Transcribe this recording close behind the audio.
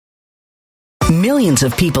Millions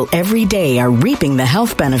of people every day are reaping the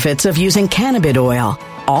health benefits of using cannabis oil,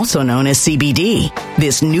 also known as CBD.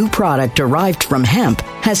 This new product derived from hemp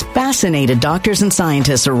has fascinated doctors and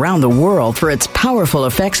scientists around the world for its powerful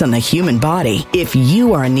effects on the human body. If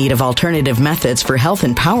you are in need of alternative methods for health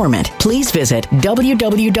empowerment, please visit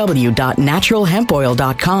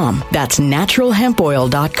www.naturalhempoil.com. That's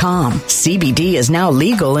naturalhempoil.com. CBD is now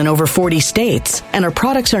legal in over 40 states, and our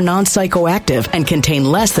products are non-psychoactive and contain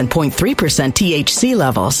less than 0.3% THC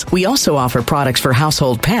levels. We also offer products for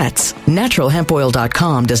household pets.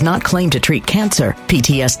 Naturalhempoil.com does not claim to treat cancer,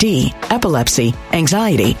 PTSD, epilepsy,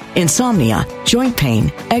 anxiety, insomnia, joint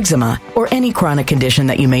pain, eczema, or any chronic condition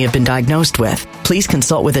that you may have been diagnosed with. Please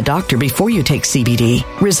consult with a doctor before you take CBD.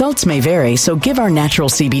 Results may vary, so give our natural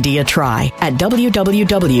CBD a try at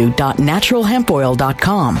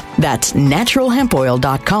www.naturalhempoil.com. That's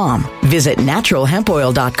naturalhempoil.com. Visit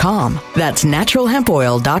naturalhempoil.com. That's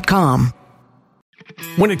naturalhempoil.com.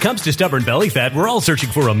 When it comes to stubborn belly fat, we're all searching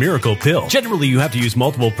for a miracle pill. Generally, you have to use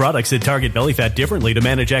multiple products that target belly fat differently to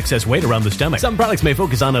manage excess weight around the stomach. Some products may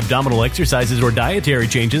focus on abdominal exercises or dietary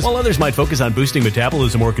changes, while others might focus on boosting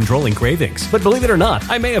metabolism or controlling cravings. But believe it or not,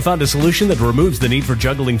 I may have found a solution that removes the need for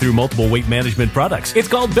juggling through multiple weight management products. It's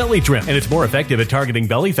called Belly Trim, and it's more effective at targeting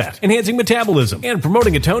belly fat, enhancing metabolism, and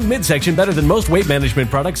promoting a toned midsection better than most weight management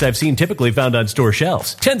products I've seen typically found on store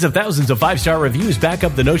shelves. Tens of thousands of 5-star reviews back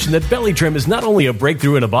up the notion that Belly Trim is not only a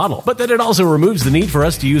breakthrough in a bottle, but that it also removes the need for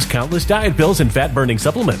us to use countless diet pills and fat-burning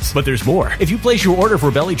supplements. But there's more. If you place your order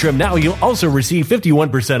for Belly Trim now, you'll also receive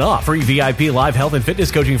 51% off, free VIP live health and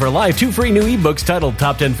fitness coaching for life, 2 free new ebooks titled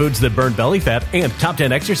Top 10 Foods That Burn Belly Fat and Top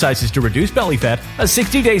 10 Exercises to Reduce Belly Fat, a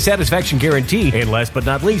 60-day satisfaction guarantee, and last but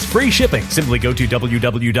not least, free shipping. Simply go to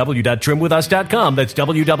www.trimwithus.com. That's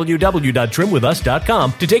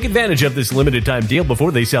www.trimwithus.com to take advantage of this limited time deal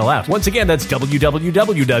before they sell out. Once again, that's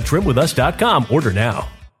www.trimwithus.com. Order now.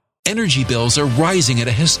 Energy bills are rising at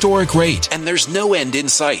a historic rate, and there's no end in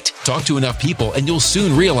sight. Talk to enough people, and you'll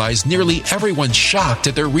soon realize nearly everyone's shocked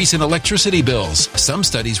at their recent electricity bills. Some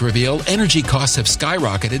studies reveal energy costs have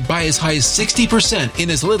skyrocketed by as high as 60%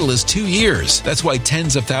 in as little as 2 years. That's why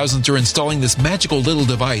tens of thousands are installing this magical little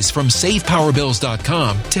device from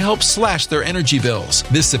SavePowerBills.com to help slash their energy bills.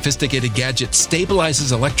 This sophisticated gadget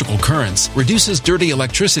stabilizes electrical currents, reduces dirty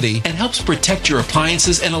electricity, and helps protect your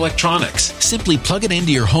appliances and electronics. Simply plug it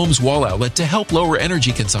into your home's wall outlet to help lower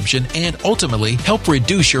energy consumption and ultimately help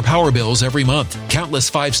reduce your power bills every month.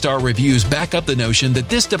 Countless 5-star reviews back up the notion that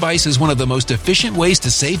this device is one of the most efficient ways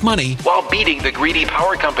to save money while beating the greedy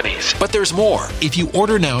power companies. But there's more. If you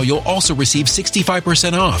order now, you'll also receive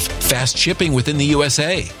 65% off, fast shipping within the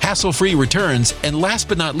USA, hassle-free returns, and last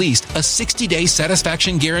but not least, a 60-day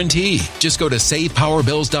satisfaction guarantee. Just go to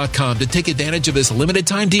SavePowerBills.com to take advantage of this limited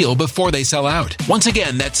time deal before they sell out. Once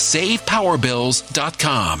again, that's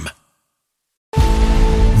SavePowerBills.com.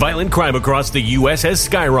 Violent crime across the U.S. has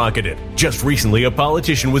skyrocketed. Just recently, a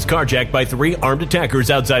politician was carjacked by 3 armed attackers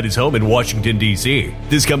outside his home in Washington, D.C.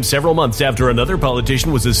 This comes several months after another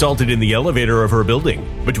politician was assaulted in the elevator of her building.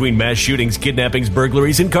 Between mass shootings, kidnappings,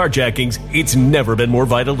 burglaries, and carjackings, it's never been more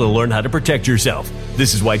vital to learn how to protect yourself.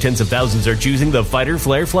 This is why tens of thousands are choosing the Fighter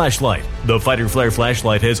Flare flashlight. The Fighter Flare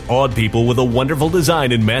flashlight has awed people with a wonderful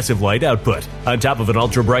design and massive light output. On top of an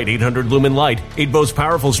ultra-bright 800-lumen light, it boasts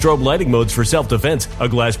powerful strobe lighting modes for self-defense, a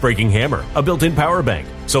glass-breaking hammer, a built-in power bank,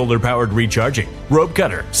 solar-powered recharging, rope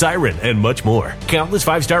cutter, siren, and much more. Countless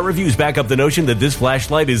 5-star reviews back up the notion that this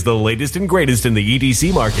flashlight is the latest and greatest in the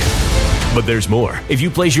EDC market. But there's more. If you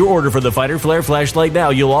place your order for the Fighter Flare flashlight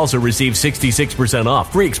now, you'll also receive 66%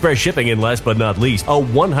 off, free express shipping, and last but not least, a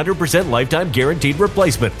 100% lifetime guaranteed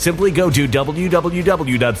replacement. Simply go to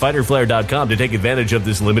www.fighterflare.com to take advantage of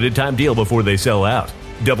this limited time deal before they sell out.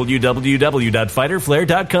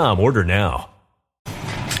 www.fighterflare.com. Order now.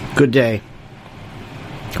 Good day.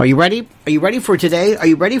 Are you ready? Are you ready for today? Are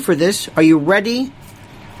you ready for this? Are you ready?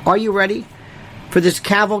 Are you ready for this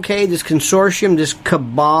cavalcade, this consortium, this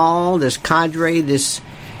cabal, this cadre, this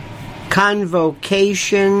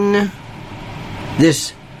convocation,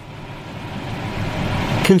 this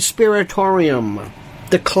conspiratorium,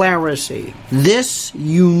 the clerisy, this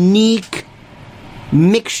unique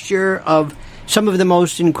mixture of some of the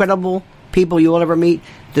most incredible people you will ever meet,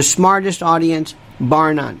 the smartest audience,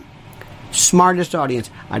 bar none. Smartest audience.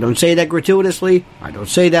 I don't say that gratuitously. I don't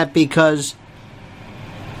say that because,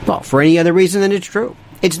 well, for any other reason than it's true.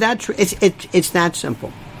 It's that it's that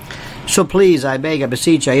simple. So please, I beg, I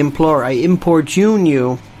beseech, I implore, I importune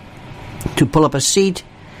you to pull up a seat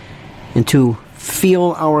and to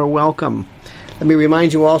feel our welcome. Let me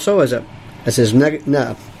remind you also, as is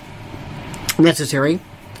necessary,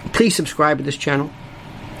 please subscribe to this channel.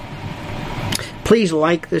 Please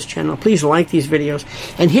like this channel. Please like these videos.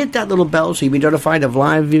 And hit that little bell so you'll be notified of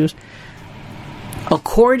live views.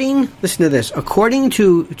 Listen to this. According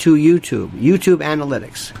to YouTube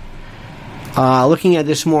Analytics, looking at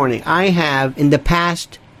this morning, I have, in the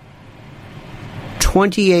past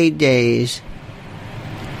 28 days,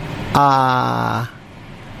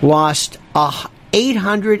 lost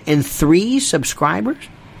 803 subscribers.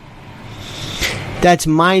 That's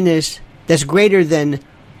greater than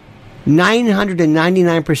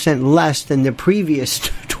 999% less than the previous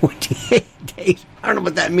 28 days. I don't know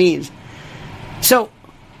what that means. So,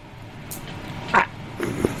 I'm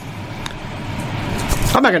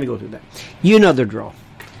not going to go through that. You know the drill.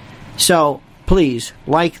 So, please,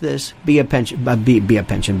 like this, be a part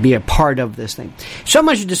of this thing. So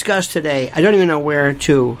much to discuss today, I don't even know where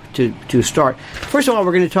to start. First of all,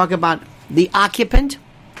 we're going to talk about the occupant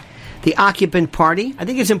party. I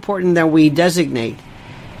think it's important that we designate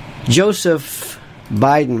Joseph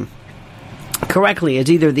Biden correctly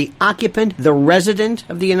as either the occupant, the resident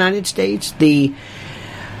of the United States,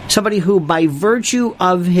 somebody who, by virtue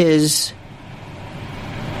of his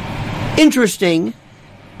interesting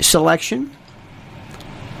selection,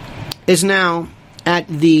 is now at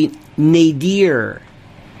the nadir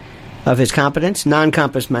of his competence,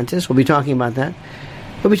 non-compos mentis. We'll be talking about that.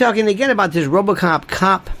 We'll be talking again about this RoboCop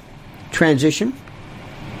cop transition.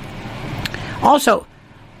 Also,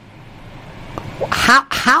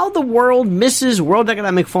 how the world misses World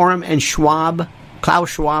Economic Forum and Klaus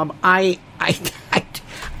Schwab, I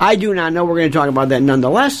do not know. We're going to talk about that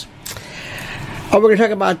nonetheless. We're going to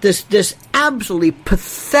talk about this absolutely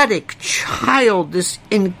pathetic child, this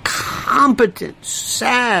incompetent,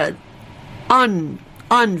 sad,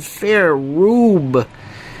 unfair rube,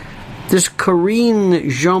 this Karine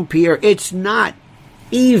Jean-Pierre. It's not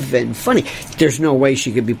even funny. There's no way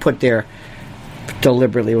she could be put there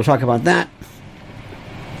deliberately. We'll talk about that.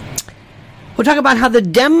 We'll talk about how the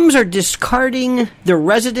Dems are discarding the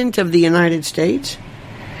resident of the United States.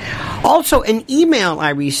 Also, an email I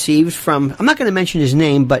received from, I'm not going to mention his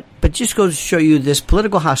name, but just goes to show you this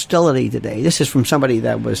political hostility today. This is from somebody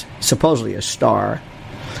that was supposedly a star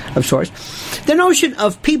of sorts. The notion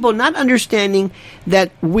of people not understanding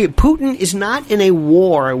that Putin is not in a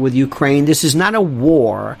war with Ukraine. This is not a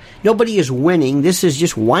war. Nobody is winning. This is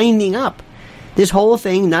just winding up. This whole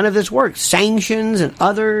thing, none of this works. Sanctions and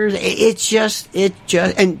others, it just,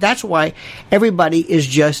 and that's why everybody is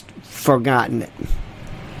just forgotten it.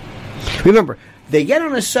 Remember, they get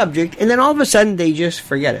on a subject, and then all of a sudden they just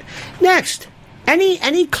forget it. Next,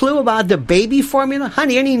 any clue about the baby formula?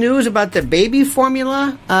 Honey, any news about the baby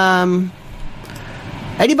formula?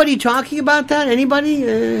 Anybody talking about that? Anybody?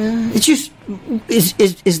 It's just,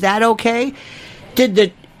 is that okay?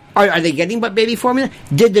 Are they getting what baby formula?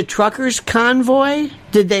 Did the truckers convoy?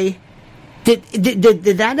 Did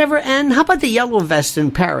that ever end? How about the yellow vest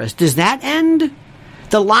in Paris? Does that end?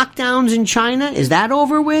 The lockdowns in China, is that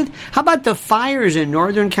over with? How about the fires in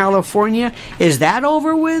Northern California? Is that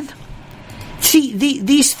over with? See,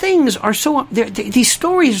 these things are so, these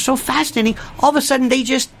stories are so fascinating. All of a sudden, they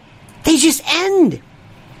just end.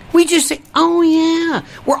 We just say, oh yeah,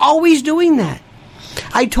 we're always doing that.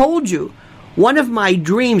 I told you, one of my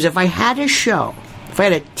dreams, if I had a show, if I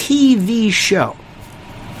had a TV show,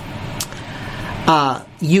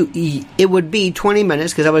 it would be 20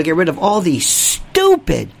 minutes because I would get rid of all these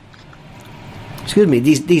stupid,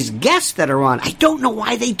 these guests that are on. I don't know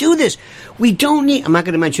why they do this. We don't need, I'm not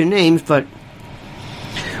going to mention names, but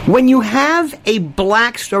when you have a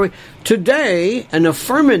black story, today, an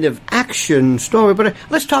affirmative action story, but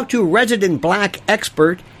let's talk to resident black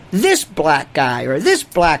expert, this black guy or this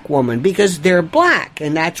black woman, because they're black,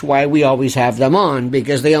 and that's why we always have them on,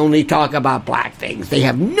 because they only talk about black things. They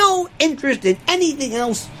have no interest in anything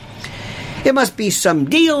else. It must be some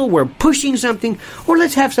deal, we're pushing something, or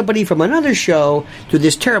let's have somebody from another show do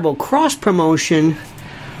this terrible cross-promotion,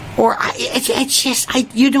 or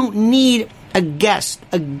you don't need a guest.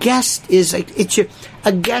 A guest is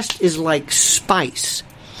like spice.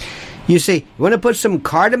 You say, you want to put some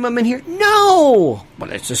cardamom in here? No!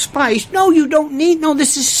 Well, it's a spice. No, you don't need... No,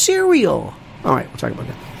 this is cereal. All right, we'll talk about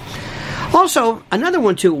that. Also, another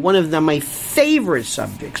one, too, one of my favorite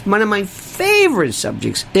subjects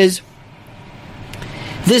is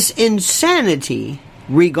this insanity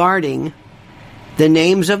regarding the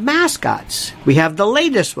names of mascots. We have the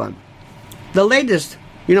latest one. The latest,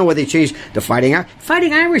 you know what they changed? The Fighting Irish.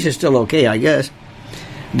 Fighting Irish is still okay, I guess.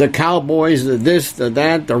 The Cowboys, the this, the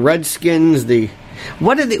that, the Redskins,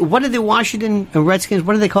 what are the Washington Redskins?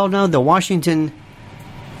 What are they called now? The Washington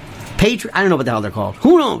Patriots? I don't know what the hell they're called.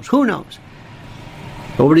 Who knows?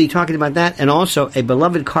 But we'll be talking about that, and also a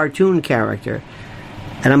beloved cartoon character.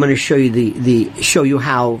 And I'm going to show you show you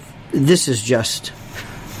how this is just.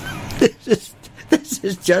 This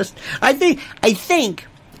is just. I think.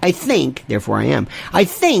 Therefore, I am. I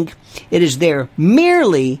think it is there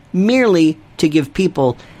merely to give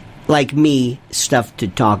people like me stuff to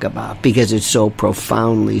talk about because it's so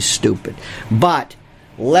profoundly stupid. But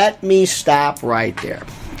let me stop right there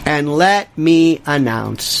and let me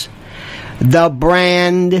announce the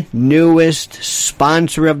brand newest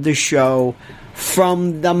sponsor of the show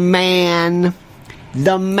from the man,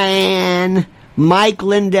 Mike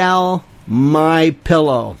Lindell, My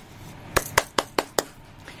Pillow.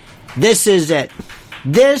 This is it.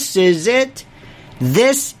 I'm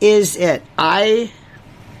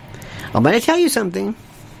going to tell you something.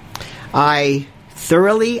 I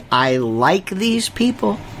like these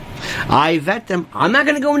people. I vet them. I'm not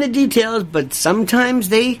going to go into details, but sometimes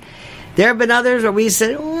there have been others where we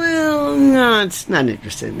said, well, no, it's not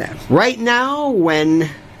interested in that. Right now, when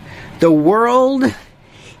the world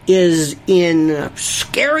is in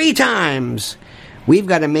scary times, we've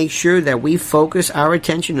got to make sure that we focus our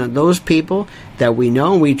attention on those people that we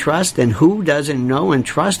know and we trust, and who doesn't know and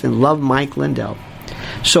trust and love Mike Lindell.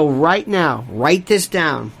 So right now, write this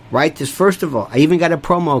down. Write this. First of all, I even got a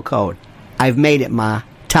promo code. I've made it, Ma.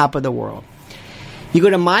 Top of the world. You go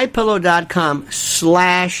to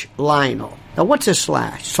mypillow.com/Lionel. Now, what's a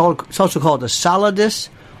slash? It's also called a solidus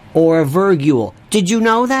or a virgule. Did you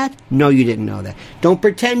know that? No, you didn't know that. Don't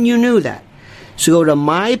pretend you knew that. So go to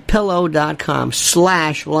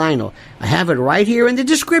mypillow.com/Lionel. I have it right here in the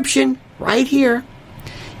description. Right here.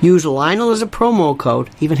 Use Lionel as a promo code.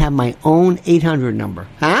 Even have my own 800 number.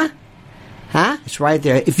 Huh? It's right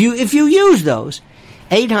there. If you use those,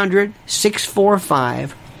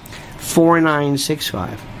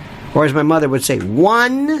 800-645-4965. Or as my mother would say,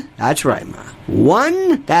 1. That's right, Ma.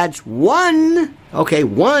 1. That's 1. Okay,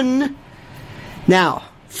 1. Now,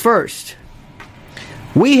 first,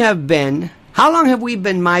 we have been... How long have we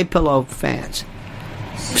been My Pillow fans?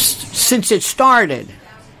 Since it started.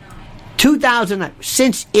 2009.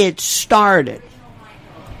 Since it started.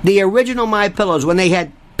 The original My Pillows, when they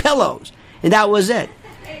had pillows. And that was it.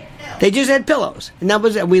 They just had pillows. And that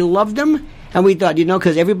was it. We loved them. And we thought,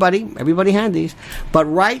 because everybody had these. But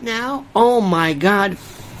right now, oh my God,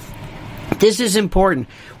 this is important.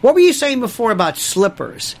 What were you saying before about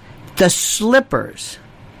slippers? The slippers.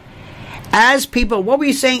 As people, what were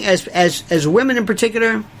you saying as women in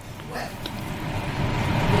particular? We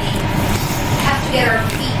have to get our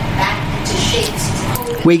feet back into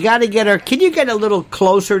shape. We got to get her. Can you get a little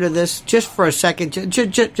closer to this, just for a second?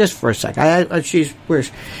 Just for a second.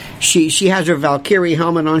 She has her Valkyrie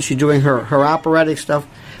helmet on. She's doing her operatic stuff.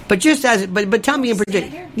 But but tell me in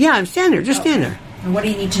particular. Yeah, I'm standing there. Just stand there. And what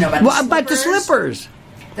do you need to know about the slippers?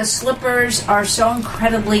 The slippers are so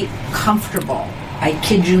incredibly comfortable. I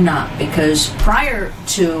kid you not, because prior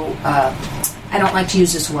to, I don't like to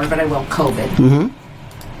use this word, but I will, COVID. Mm-hmm.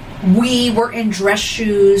 We were in dress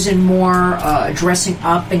shoes and more dressing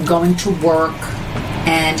up and going to work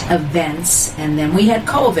and events. And then we had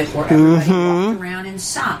COVID where everybody walked around in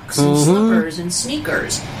socks and slippers and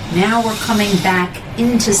sneakers. Now we're coming back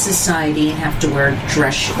into society and have to wear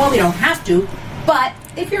dress shoes. Well, we don't have to, but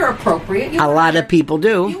if you're appropriate. A lot of people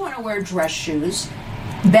do. You want to wear dress shoes.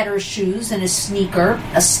 Better shoes than a sneaker,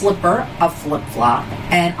 a slipper, a flip-flop.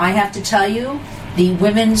 And I have to tell you, the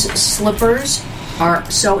women's slippers are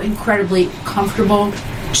so incredibly comfortable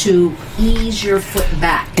to ease your foot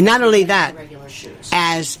back. And not only that, regular shoes.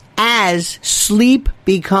 As sleep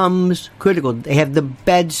becomes critical, they have the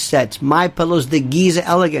bed sets, My Pillows, the Giza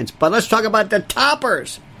Elegance. But let's talk about the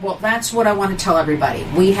toppers. Well, that's what I want to tell everybody.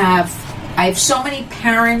 I have so many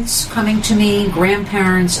parents coming to me,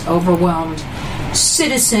 grandparents, overwhelmed,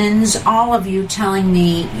 citizens, all of you telling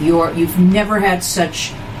me you've never had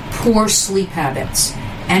such poor sleep habits.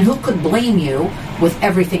 And who could blame you with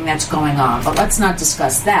everything that's going on? But let's not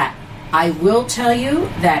discuss that. I will tell you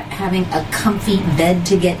that having a comfy bed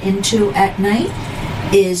to get into at night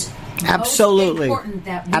is absolutely most important,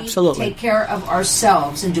 that we take care of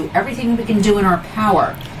ourselves and do everything we can do in our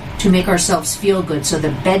power to make ourselves feel good. So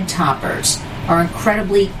the bed toppers are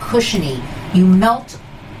incredibly cushiony. You melt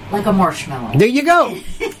like a marshmallow. There you go.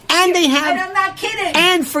 And they have... And I'm not kidding.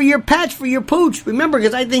 And for your pets, for your pooch. Remember,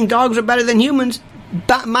 because I think dogs are better than humans.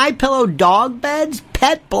 My Pillow dog beds,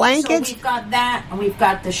 pet blankets. So we've got that, and we've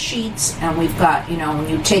got the sheets, and we've got, when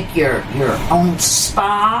you take your own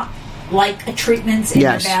spa-like treatments in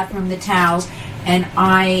your bathroom, the towels. And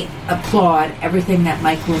I applaud everything that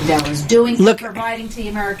Mike Lindell is doing and providing to the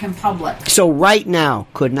American public. So right now,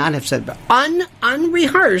 could not have said, but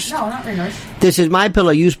unrehearsed. No, not rehearsed. This is My Pillow.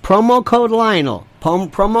 Use promo code Lionel.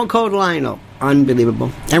 Promo code Lionel.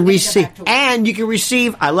 Unbelievable. And receive. And you can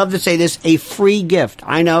receive, I love to say this, a free gift.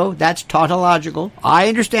 I know, that's tautological. I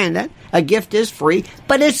understand that. A gift is free,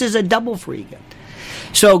 but this is a double free gift.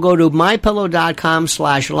 So go to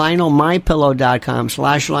mypillow.com/Lionel,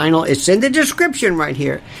 mypillow.com/Lionel. It's in the description right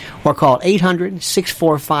here. Or call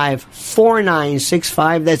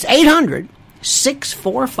 800-645-4965. That's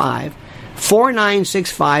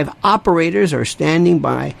 800-645-4965. Operators are standing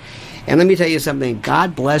by. And let me tell you something.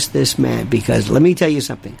 God bless this man, because let me tell you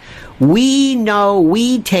something. We know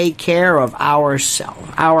we take care of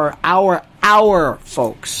ourselves, our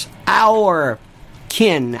folks, our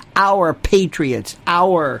kin, our patriots,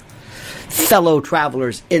 our fellow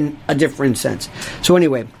travelers in a different sense. So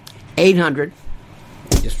anyway, 800,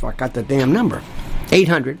 I just forgot the damn number,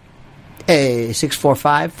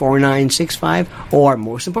 800-645-4965, or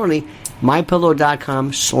most importantly,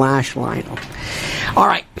 mypillow.com/Lionel. All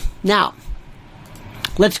right, now,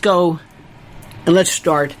 let's go and let's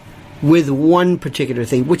start with one particular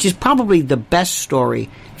thing, which is probably the best story,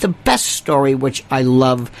 which I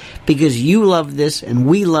love, because you love this and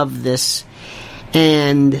we love this.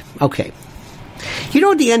 And, okay. You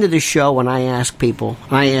know, at the end of the show, when I ask people,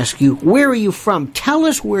 I ask you, where are you from? Tell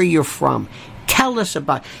us where you're from. Tell us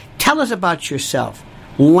about yourself.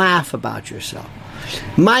 Laugh about yourself.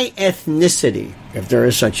 My ethnicity, if there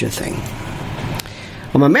is such a thing.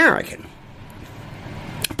 I'm American.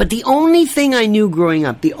 But the only thing I knew growing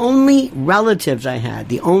up, the only relatives I had,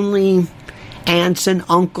 the only aunts and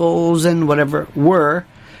uncles and whatever were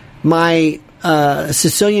my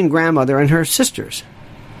Sicilian grandmother and her sisters.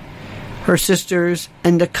 Her sisters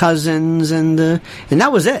and the cousins and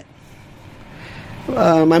that was it.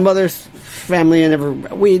 My mother's family,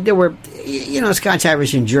 they were, Scotch,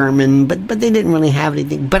 Irish, and German, but they didn't really have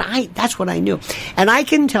anything. But that's what I knew. And I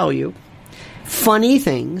can tell you funny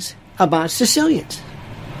things about Sicilians.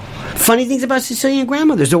 Funny things about Sicilian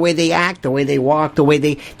grandmothers, the way they act, the way they walk, the way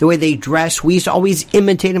they dress. We used to always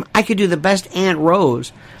imitate them. I could do the best Aunt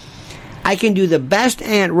Rose.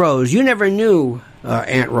 You never knew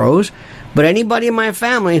Aunt Rose, but anybody in my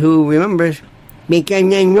family who remembers. Now,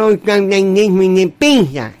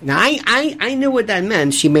 I knew what that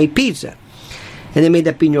meant. She made pizza. And they made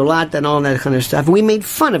the piñolata and all that kind of stuff. And we made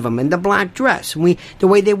fun of them in the black dress. And the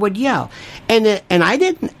way they would yell. And I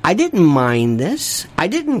didn't mind this. I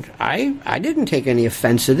didn't take any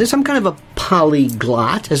offense to this. I'm kind of a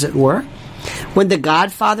polyglot, as it were. When The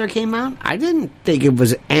Godfather came out, I didn't think it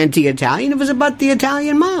was anti-Italian. It was about the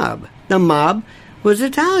Italian mob. The mob was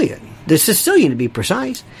Italian. The Sicilian, to be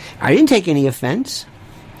precise. I didn't take any offense.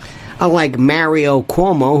 Unlike Mario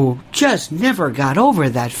Cuomo, who just never got over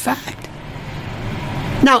that fact.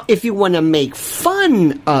 Now, if you want to make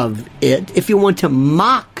fun of it, if you want to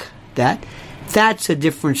mock that, that's a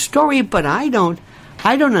different story, but I don't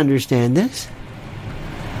understand this.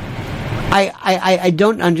 I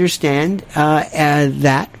don't understand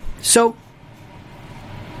that. So,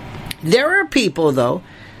 there are people, though.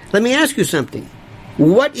 Let me ask you something.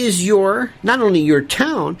 What is not only your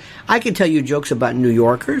town, I can tell you jokes about New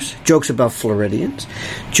Yorkers, jokes about Floridians,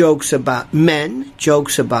 jokes about men,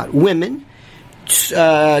 jokes about women,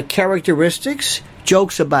 characteristics,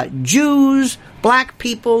 jokes about Jews, black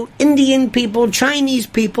people, Indian people, Chinese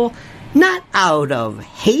people, not out of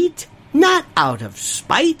hate, not out of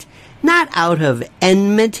spite, not out of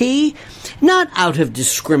enmity, not out of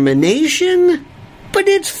discrimination, but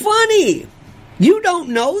it's funny. You don't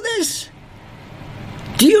know this?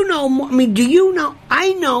 Do you know more? Do you know?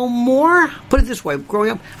 I know more, put it this way,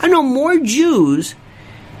 growing up, I know more Jews,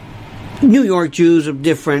 New York Jews of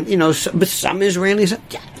different, but some Israelis,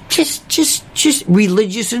 just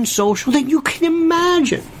religious and social that you can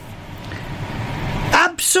imagine.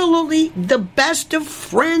 Absolutely the best of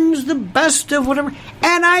friends, the best of whatever.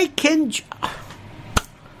 And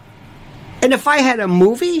if I had a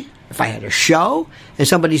movie, if I had a show, and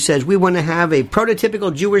somebody says, we want to have a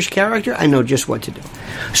prototypical Jewish character, I know just what to do.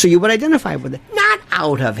 So you would identify with it. Not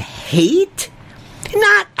out of hate,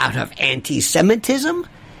 not out of anti-Semitism.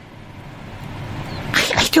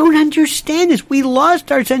 I don't understand this. We lost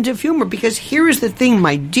our sense of humor, because here is the thing,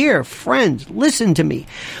 my dear friends, listen to me.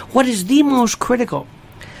 What is the most critical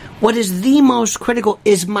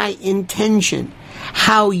is my intention.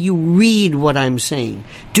 How you read what I'm saying.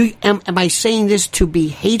 Am I saying this to be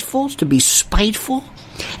hateful, to be spiteful?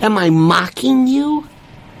 Am I mocking you?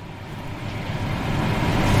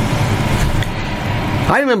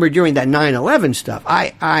 I remember during that 9/11 stuff,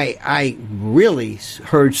 I really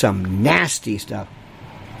heard some nasty stuff.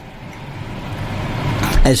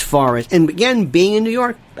 As far as, and again, being in New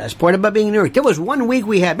York, best part about being in New York, there was one week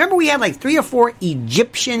we had 3 or 4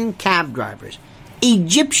 Egyptian cab drivers.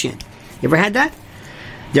 Egyptian. You ever had that?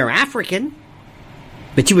 They're African,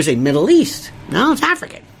 but you would say Middle East. No, it's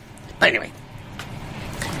African. But anyway.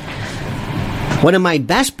 One of my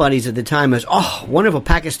best buddies at the time was, wonderful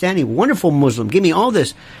Pakistani, wonderful Muslim, give me all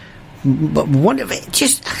this. But one of it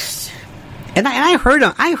just... And I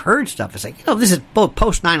heard stuff. It's like, this is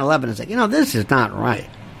post 9/11. It's like, this is not right.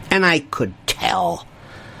 And I could tell.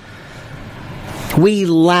 We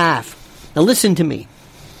laugh. Now listen to me.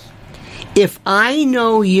 If I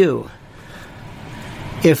know you,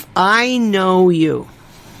 I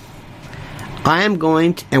am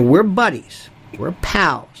going to, and we're buddies, we're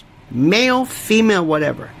pals, male, female,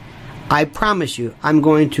 whatever. I promise you, I'm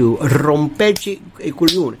going to romperci il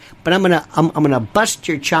coglione. But I'm gonna bust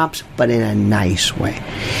your chops, but in a nice way.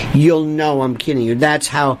 You'll know I'm kidding you. That's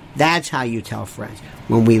how you tell friends.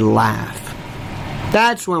 When we laugh.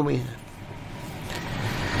 That's when we laugh.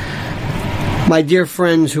 My dear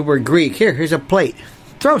friends who were Greek, here's a plate.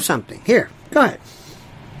 Throw something. Here, go ahead.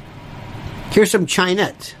 Here's some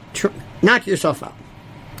chinettes. Knock yourself out.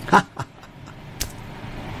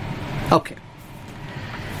 Okay.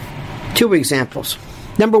 2 examples.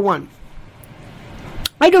 Number 1,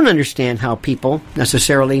 I don't understand how people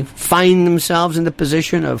necessarily find themselves in the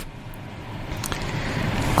position of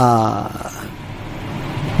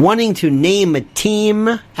wanting to name a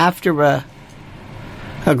team after a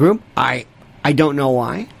group. I don't know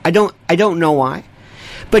why. I don't know why.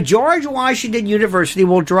 But George Washington University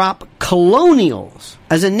will drop Colonials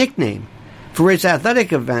as a nickname for its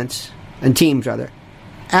athletic events and teams, rather,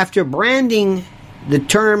 after branding the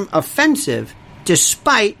term offensive,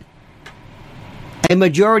 despite a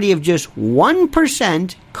majority of just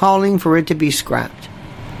 1% calling for it to be scrapped.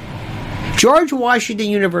 George Washington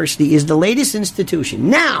University is the latest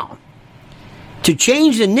institution now to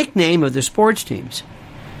change the nickname of the sports teams,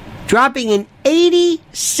 dropping an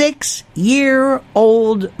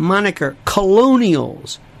 86-year-old moniker,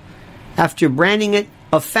 Colonials, after branding it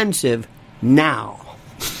offensive now.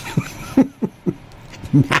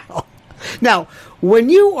 Now, when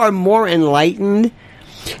you are more enlightened,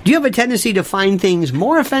 do you have a tendency to find things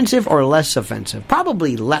more offensive or less offensive?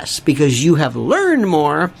 Probably less, because you have learned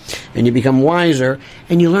more and you become wiser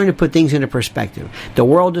and you learn to put things into perspective. The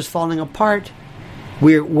world is falling apart.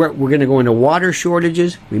 We're going to go into water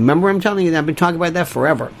shortages. Remember, I'm telling you that. I've been talking about that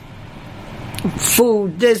forever.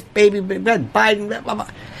 Food, this, baby, Biden, blah, blah, blah.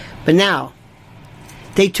 But now,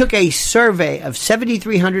 they took a survey of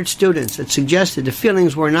 7,300 students that suggested the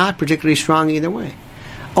feelings were not particularly strong either way.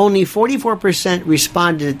 Only 44%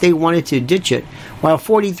 responded that they wanted to ditch it, while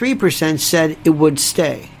 43% said it would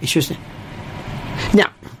stay. It's just...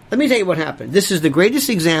 Now, let me tell you what happened. This is the greatest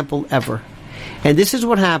example ever. And this is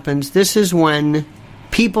what happens. This is when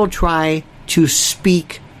people try to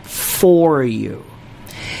speak for you.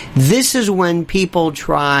 This is when people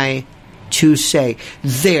try to say,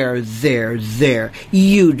 there,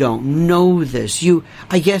 you don't know this.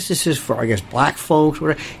 I guess this is for, black folks.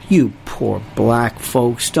 Whatever. You poor black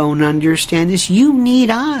folks don't understand this. You need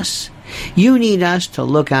us. You need us to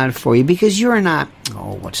look out for you because you're not,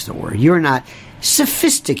 you're not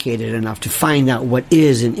sophisticated enough to find out what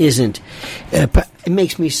is and isn't. But it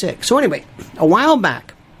makes me sick. So anyway, a while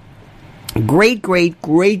back, great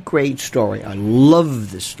story. I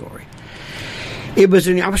love this story. I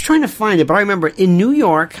was trying to find it, but I remember in New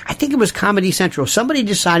York, I think it was Comedy Central, somebody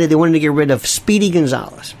decided they wanted to get rid of Speedy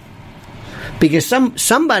Gonzalez. Because some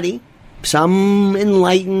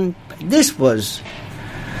enlightened, this was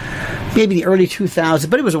maybe the early 2000s,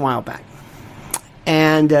 but it was a while back.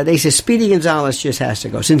 And they said Speedy Gonzalez just has to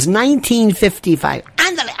go. Since 1955,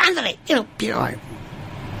 andale,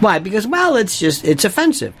 why? Because, it's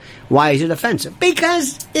offensive. Why is it offensive?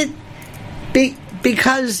 Because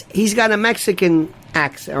he's got a Mexican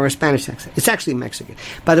accent or a Spanish accent. It's actually Mexican.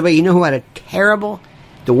 By the way, you know who had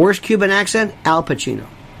the worst Cuban accent? Al Pacino.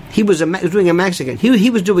 He was doing a Mexican.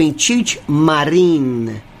 He was doing Cheech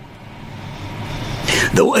Marin.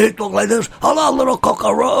 The way he talked like this, hello, little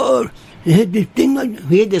cockroach. He had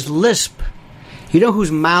this lisp. You know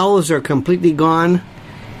whose mouths are completely gone?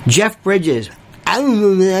 Jeff Bridges. I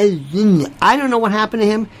don't know what happened to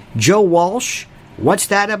him. Joe Walsh. What's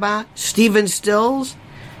that about? Stephen Stills?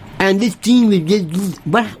 And this team,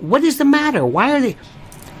 what is the matter? Why are they...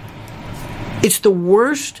 It's the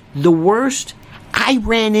worst I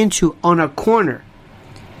ran into on a corner.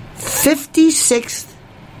 56th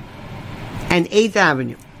and 8th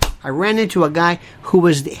Avenue. I ran into a guy who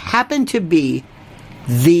happened to be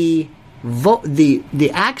the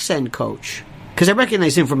accent coach, because I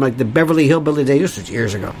recognized him from like the Beverly Hillbilly days. This was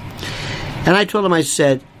years ago. And I told him, I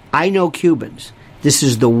said, I know Cubans. This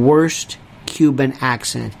is the worst Cuban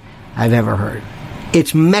accent I've ever heard.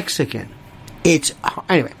 It's Mexican.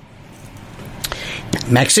 Anyway.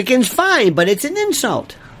 Mexican's fine, but it's an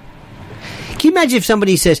insult. Can you imagine if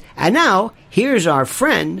somebody says, and now, here's our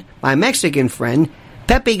friend, my Mexican friend,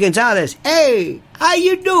 Pepe Gonzalez. Hey, how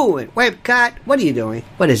you doing? Wait, Kat, what are you doing?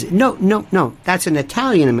 What is it? No. That's an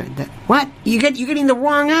Italian. What? You're getting the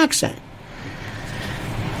wrong accent.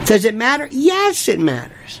 Does it matter? Yes, it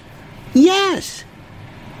matters. Yes.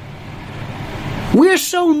 We're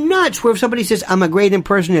so nuts where if somebody says, I'm a great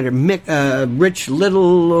impersonator, Rich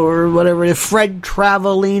Little or whatever, Fred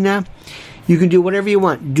Travelina, you can do whatever you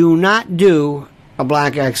want. Do not do a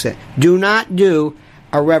black accent. Do not do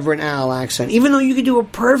a Reverend Al accent. Even though you can do a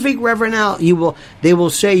perfect Reverend Al, they will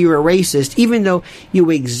say you're a racist, even though you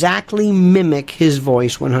exactly mimic his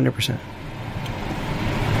voice 100%.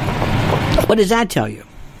 What does that tell you?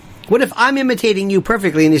 What if I'm imitating you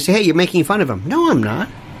perfectly and they say, hey, you're making fun of him? No, I'm not.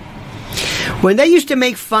 When they used to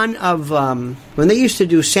make fun of, when they used to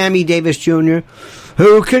do Sammy Davis Jr.,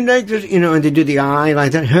 who connected, and they do the eye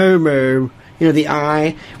like that, the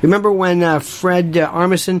eye. Remember when Fred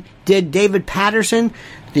Armisen did David Patterson,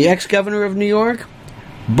 the ex-governor of New York?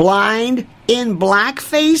 Blind, in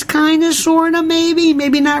blackface, kind of, sort of,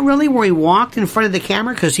 maybe not really, where he walked in front of the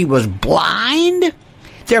camera because he was blind?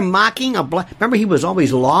 They're mocking a blind. Remember, he was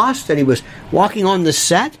always lost and he was walking on the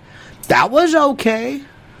set? That was okay.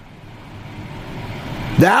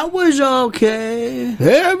 That was okay.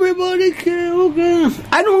 Everybody can, okay.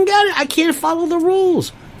 I don't get it. I can't follow the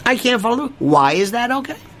rules. Why is that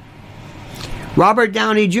okay? Robert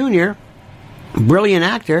Downey Jr., brilliant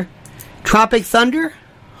actor, Tropic Thunder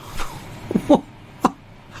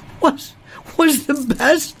was the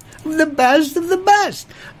best of the best.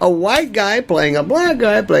 A white guy playing a black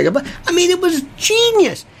guy playing a black. I mean, it was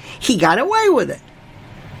genius. He got away with it.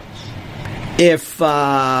 If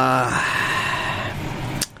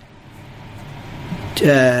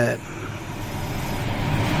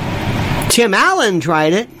Tim Allen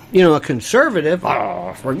tried it, a conservative,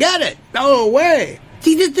 forget it, no way.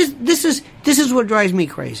 See, this is what drives me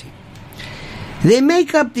crazy. They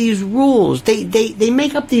make up these rules. They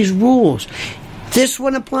make up these rules. This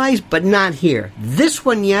one applies, but not here. This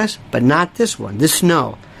one, yes, but not this one. This,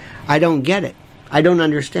 no. I don't get it. I don't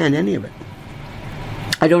understand any of it.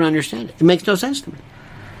 I don't understand it. It makes no sense to me.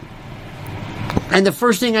 And the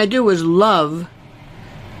first thing I do is love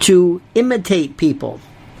to imitate people.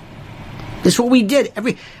 That's what we did.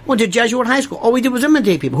 Went to Jesuit high school. All we did was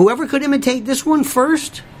imitate people. Whoever could imitate this one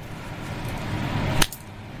first,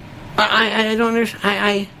 I don't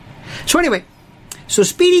understand. So anyway,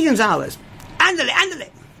 Speedy Gonzalez. Ándale.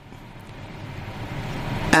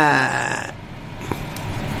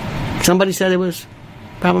 Somebody said it was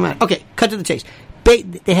problematic. Okay, cut to the chase. They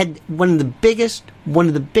had one of the biggest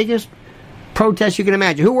protests you can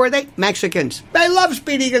imagine. Who were they? Mexicans. They love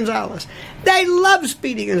Speedy Gonzalez. They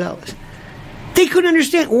couldn't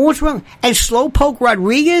understand. Well, what's wrong? And Slowpoke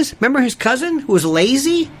Rodriguez, remember his cousin who was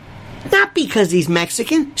lazy? Not because he's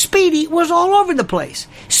Mexican. Speedy was all over the place.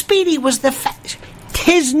 Speedy was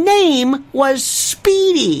his name was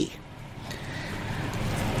Speedy.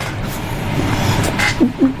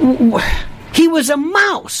 He was a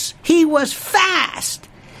mouse. He was fast.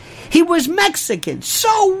 He was Mexican. So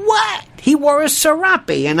what? He wore a serape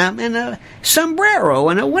and a sombrero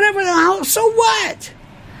and a whatever the hell. So what?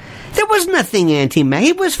 There was nothing anti-Mexican.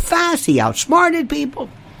 He was fast. He outsmarted people.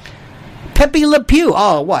 Pepe Le Pew.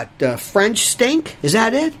 Oh, what? French stink? Is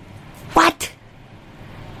that it? What?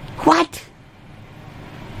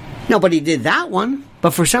 Nobody did that one.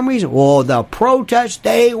 But for some reason, the protests,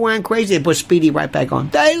 they went crazy. They put Speedy right back on.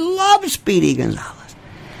 They loved Speedy Gonzalez.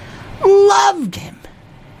 Loved him.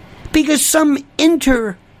 Because some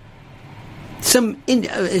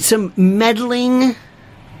meddling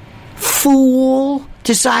fool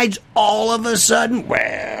decides all of a sudden,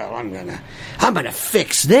 well, I'm gonna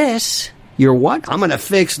fix this. You're what? I'm gonna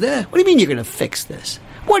fix this. What do you mean you're gonna fix this?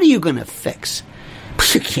 What are you gonna fix?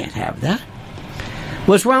 You can't have that.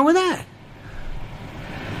 What's wrong with that?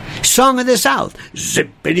 Song of the South.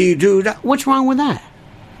 Zippity-doo-dah. What's wrong with that?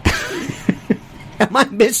 Am I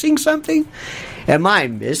missing something?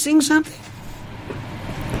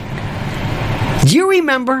 Do you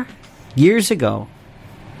remember years ago,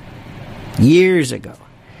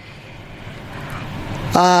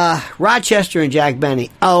 Rochester and Jack Benny.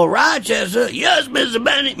 Oh, Rochester. Yes, Mr.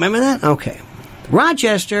 Benny. Remember that? Okay.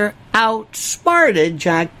 Rochester outsmarted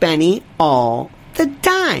Jack Benny all the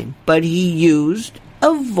time. But he used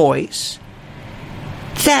a voice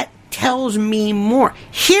that tells me more.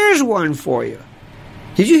 Here's one for you.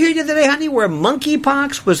 Did you hear the other day, honey, where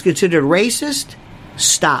monkeypox was considered racist?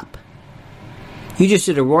 Stop. You just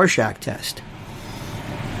did a Rorschach test.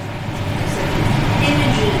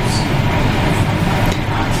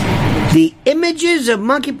 The images of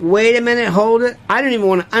monkey... Wait a minute, hold it. I don't even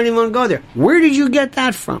want to go there. Where did you get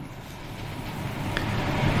that from?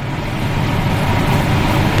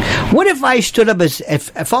 What if I stood up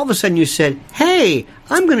if all of a sudden you said, "Hey,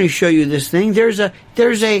 I'm going to show you this thing. There's a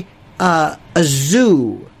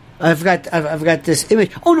zoo. I've got this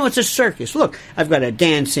image. Oh no, it's a circus. Look, I've got a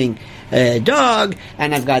dancing dog,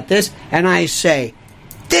 and I've got this." And I say,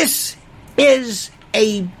 "This is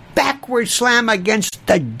a backward slam against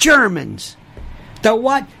the Germans." The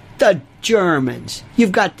what? The Germans.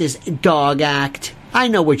 You've got this dog act. I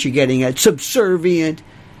know what you're getting at. Subservient,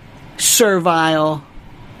 servile.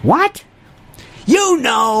 What? You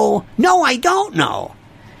know. No, I don't know.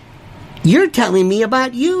 You're telling me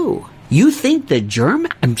about you. You think the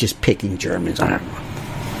German... I'm just picking Germans. I don't know.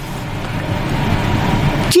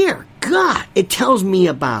 Dear God, it tells me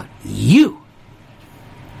about you.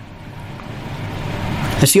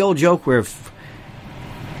 That's the old joke where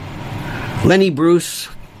Lenny Bruce...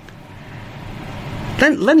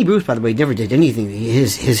 Lenny Bruce, by the way, never did anything.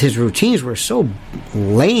 His routines were so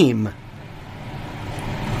lame.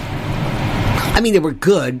 I mean, they were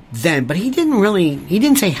good then, but he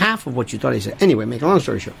didn't say half of what you thought he said. Anyway, make a long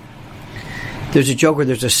story short. There's a joke where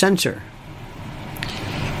there's a censor.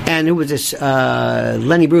 And it was this,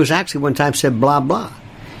 Lenny Bruce actually one time said blah blah.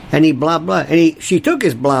 And he blah blah. And she took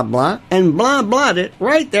his blah blah and blah blahed it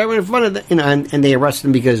right there in front of the, and they arrested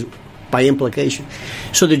him because, by implication.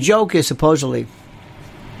 So the joke is supposedly,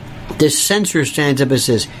 this censor stands up and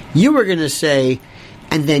says, "You were going to say,"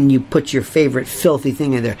 and then you put your favorite filthy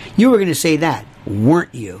thing in there. "You were going to say that,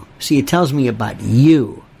 weren't you?" See, it tells me about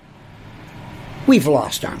you. We've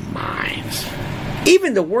lost our minds.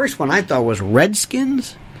 Even the worst one I thought was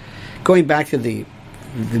Redskins. Going back to the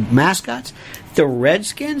mascots. The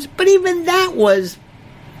Redskins. But even that was...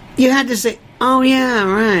 You had to say, "Oh yeah,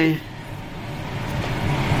 right.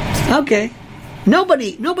 Okay."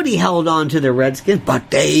 Nobody held on to the Redskins, but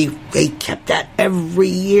they kept that every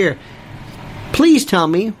year. Please tell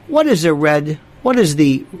me, what is the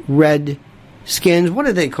Redskins? What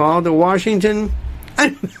are they called? The Washington?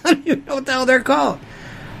 I don't even know what the hell they're called.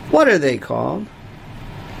 What are they called?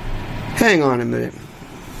 Hang on a minute.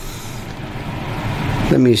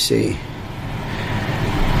 Let me see.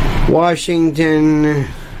 Washington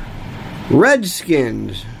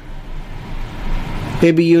Redskins.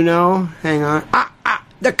 Maybe you know. Hang on.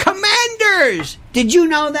 The Commanders! Did you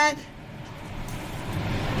know that?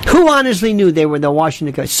 Who honestly knew they were the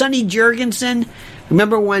Washington Commanders? Sonny Jurgensen?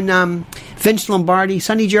 Remember when Vince Lombardi,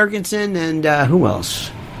 Sonny Jurgensen, and who else?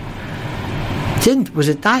 Was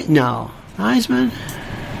it no, Theismann?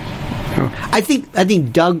 I think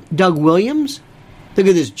Doug Williams. Look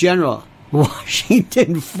at this general.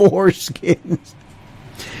 Washington Foreskins.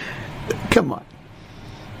 Come on.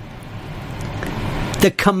 The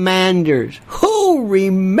Commanders. Who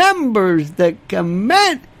remembers the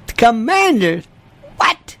Commanders?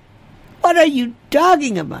 What? What are you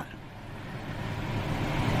talking about?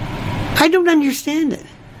 I don't understand it.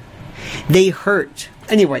 They hurt.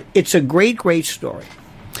 Anyway, it's a great, great story.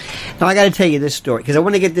 Now, I got to tell you this story because I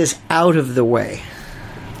want to get this out of the way.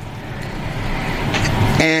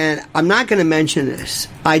 And I'm not going to mention this.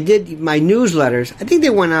 I did my newsletters. I think they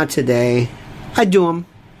went out today. I do them.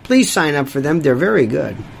 Please sign up for them. They're very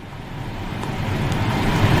good.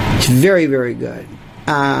 It's very, very good.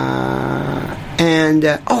 I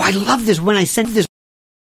love this. When I sent this.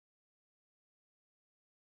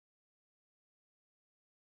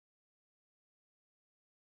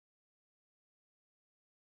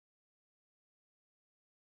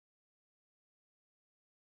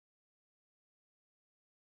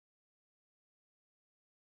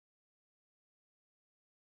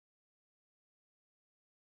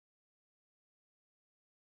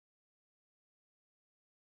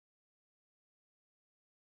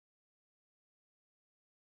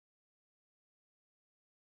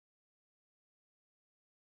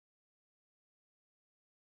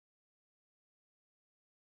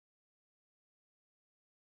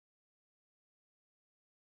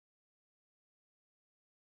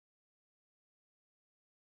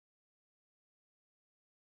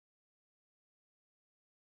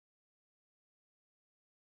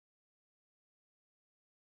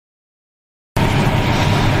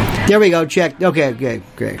 There we go. Check. Okay,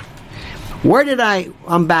 great.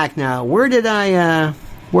 I'm back now. Where did I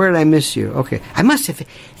miss you? Okay. I must have,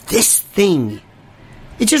 this thing,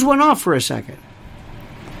 it just went off for a second.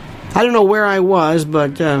 I don't know where I was,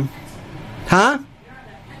 but, huh?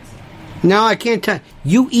 No, I can't touch.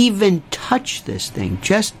 You even touch this thing.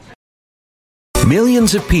 Just.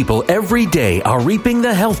 Millions of people every day are reaping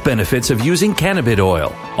the health benefits of using cannabis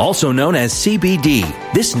oil, also known as CBD.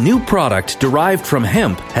 This new product derived from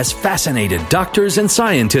hemp has fascinated doctors and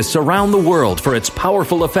scientists around the world for its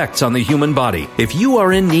powerful effects on the human body. If you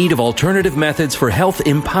are in need of alternative methods for health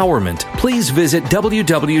empowerment, please visit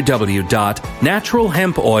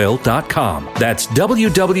www.naturalhempoil.com. That's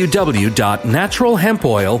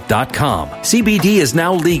www.naturalhempoil.com. CBD is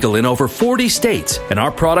now legal in over 40 states, and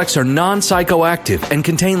our products are non-psychoactive and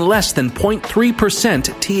contain less than 0.3%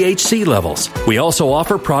 THC levels. We also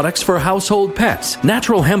offer products for household pets.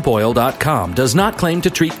 NaturalHempOil.com does not claim to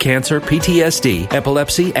treat cancer, PTSD,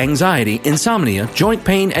 epilepsy, anxiety, insomnia, joint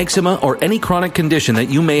pain, eczema, or any chronic condition that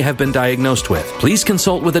you may have been diagnosed with. Please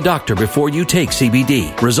consult with a doctor before you take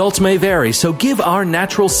CBD. Results may vary, so give our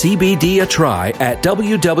natural CBD a try at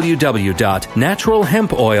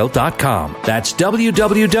www.naturalhempoil.com. That's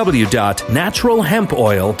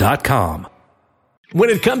www.naturalhempoil.com. When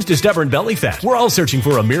it comes to stubborn belly fat, we're all searching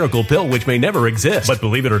for a miracle pill which may never exist. But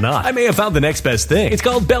believe it or not, I may have found the next best thing. It's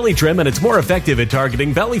called Belly Trim, and it's more effective at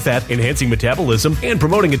targeting belly fat, enhancing metabolism, and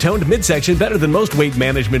promoting a toned midsection better than most weight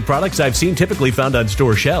management products I've seen typically found on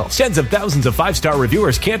store shelves. Tens of thousands of 5-star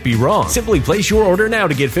reviewers can't be wrong. Simply place your order now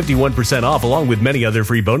to get 51% off along with many other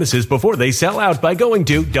free bonuses before they sell out by going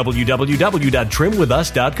to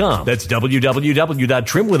www.trimwithus.com. That's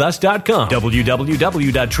www.trimwithus.com.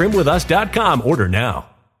 www.trimwithus.com. Order now.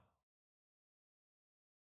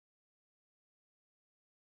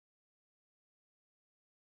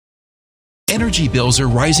 Energy bills are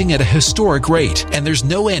rising at a historic rate, and there's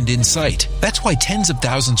no end in sight. That's why tens of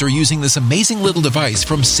thousands are using this amazing little device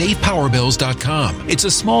from SavePowerBills.com. It's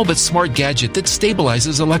a small but smart gadget that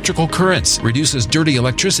stabilizes electrical currents, reduces dirty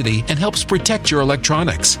electricity, and helps protect your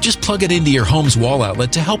electronics. Just plug it into your home's wall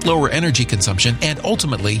outlet to help lower energy consumption and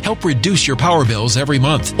ultimately help reduce your power bills every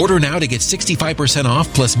month. Order now to get 65%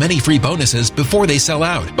 off plus many free bonuses before they sell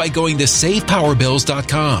out by going to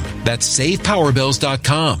SavePowerBills.com. That's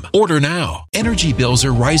SavePowerBills.com. Order now. Energy bills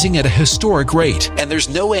are rising at a historic rate, and there's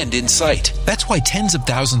no end in sight. That's why tens of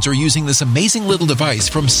thousands are using this amazing little device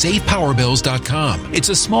from SavePowerBills.com. It's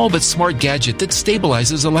a small but smart gadget that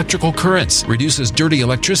stabilizes electrical currents, reduces dirty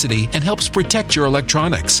electricity, and helps protect your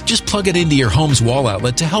electronics. Just plug it into your home's wall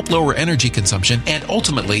outlet to help lower energy consumption and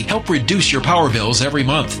ultimately help reduce your power bills every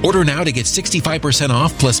month. Order now to get 65%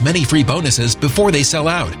 off plus many free bonuses before they sell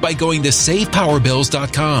out by going to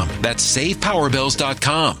SavePowerBills.com. That's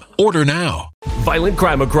SavePowerBills.com. Order now. Violent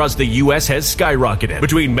crime across the U.S. has skyrocketed.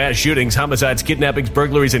 Between mass shootings, homicides, kidnappings,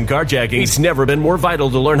 burglaries, and carjackings, it's never been more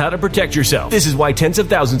vital to learn how to protect yourself. This is why tens of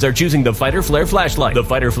thousands are choosing the Fighter Flare flashlight. The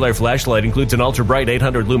Fighter Flare flashlight includes an ultra-bright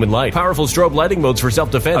 800-lumen light, powerful strobe lighting modes for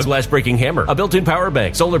self-defense, a glass-breaking hammer, a built-in power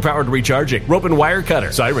bank, solar-powered recharging, rope and wire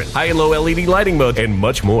cutter, siren, high and low LED lighting mode, and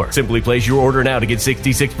much more. Simply place your order now to get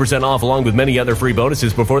 66% off along with many other free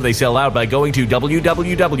bonuses before they sell out by going to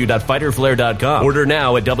www.fighterflare.com. Order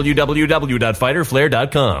now at www.fighterflare.com.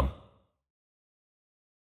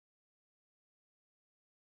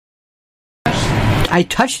 I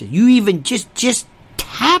touched it. You even just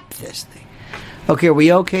tap this thing. Okay, are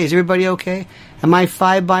we okay? Is everybody okay? Am I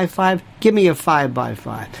 5x5? Give me a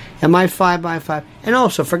 5x5. Am I 5x5? And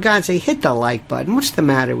also, for God's sake, hit the like button. What's the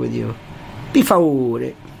matter with you? Be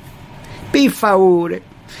forward.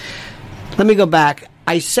 Let me go back.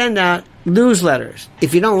 I send out newsletters.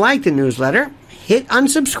 If you don't like the newsletter, hit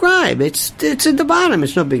unsubscribe. It's at the bottom.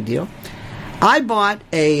 It's no big deal. I bought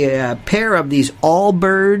a pair of these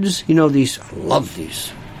Allbirds. You know, I love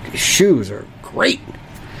these. These shoes are great.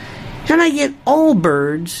 And I get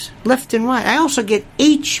Allbirds left and right. I also get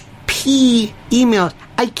HP emails.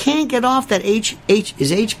 I can't get off that is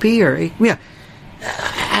HP or yeah.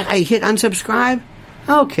 I hit unsubscribe.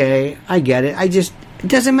 Okay, I get it. It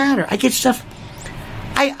doesn't matter. I get stuff.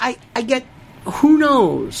 I get, who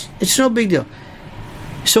knows? It's no big deal.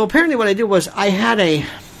 So apparently what I did was I had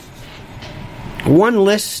one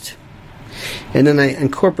list, and then I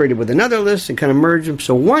incorporated with another list and kind of merged them.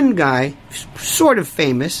 So one guy, sort of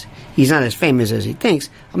famous, he's not as famous as he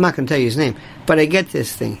thinks. I'm not going to tell you his name, but I get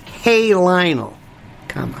this thing. Hey Lionel,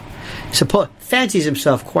 fancies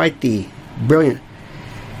himself quite the brilliant.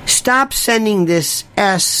 Stop sending this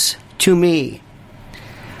S to me.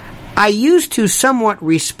 I used to somewhat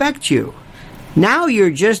respect you. Now you're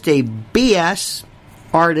just a BS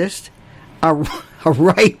artist, a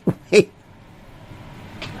right wing.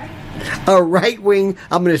 A right-wing,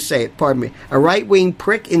 I'm going to say it, pardon me, a right-wing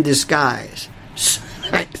prick in disguise.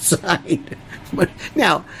 Signed.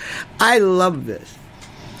 Now, I love this.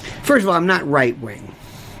 First of all, I'm not right-wing.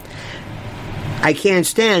 I can't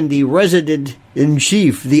stand the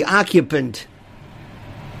resident-in-chief, the occupant.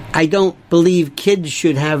 I don't believe kids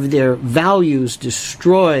should have their values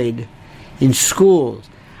destroyed in schools.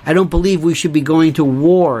 I don't believe we should be going to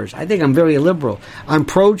wars. I think I'm very liberal. I'm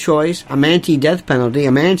pro-choice. I'm anti-death penalty.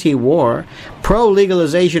 I'm anti-war.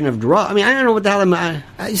 Pro-legalization of drugs. I mean, I don't know what the hell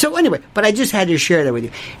so anyway, but I just had to share that with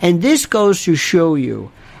you. And this goes to show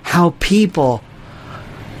you how people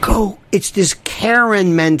go, it's this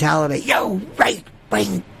Karen mentality. Yo, right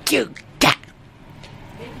wing, you that.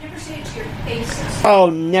 Never say it to your face. Oh,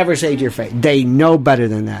 never say it to your face. They know better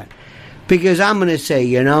than that. Because I'm going to say,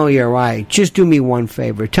 you're right. Just do me one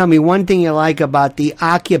favor. Tell me one thing you like about the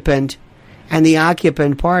occupant and the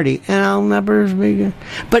occupant party, and I'll never speak.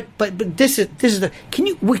 But this is the. Can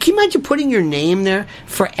you imagine putting your name there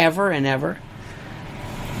forever and ever?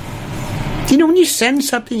 When you send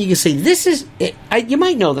something, you can say this is it. You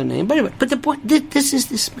might know the name, but anyway. But the point, this is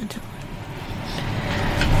this mentality.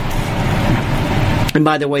 And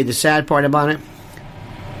by the way, the sad part about it.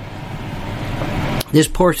 This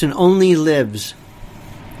person only lives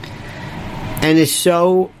and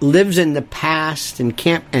lives in the past and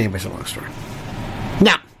can't. Anyway, it's a long story.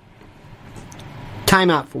 Now, time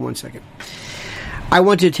out for 1 second. I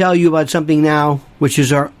want to tell you about something now, which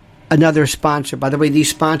is another sponsor. By the way, these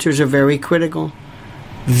sponsors are very critical.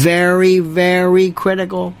 Very, very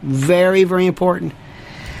critical. Very, very important.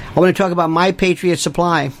 I want to talk about My Patriot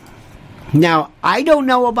Supply. Now, I don't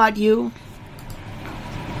know about you.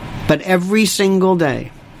 But every single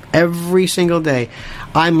day,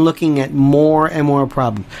 I'm looking at more and more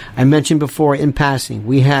problems. I mentioned before in passing,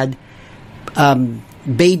 we had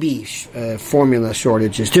baby formula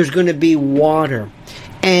shortages. There's going to be water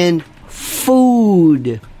and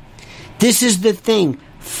food. This is the thing,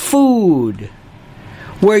 food.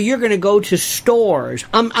 Where you're going to go to stores.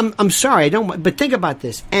 I'm sorry, I don't. But think about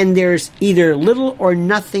this. And there's either little or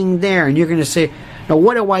nothing there, and you're going to say, "Now,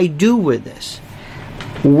 what do I do with this?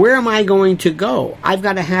 Where am I going to go? I've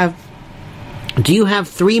got to have." Do you have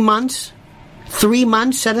 3 months? 3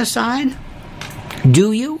 months set aside?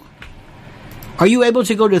 Do you? Are you able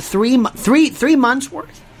to go to three months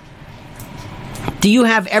worth? Do you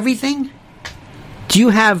have everything? Do you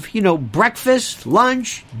have, breakfast,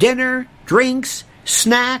 lunch, dinner, drinks,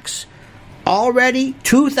 snacks, already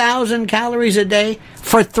 2,000 calories a day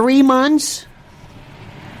for 3 months?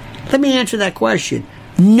 Let me answer that question.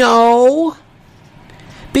 No.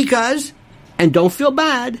 Because, and don't feel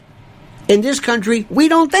bad, in this country, we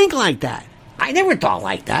don't think like that. I never thought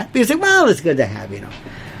like that. Because, it's good to have, a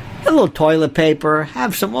little toilet paper,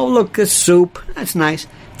 have some, look, a soup. That's nice.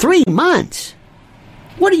 3 months?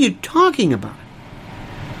 What are you talking about?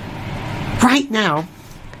 Right now,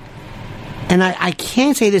 and I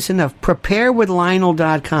can't say this enough,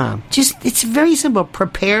 preparewithlionel.com. It's very simple.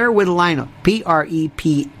 Prepare with Lionel. Prepare.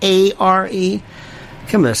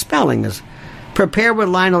 Come on, the spelling is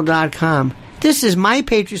preparewithlionel.com. This is My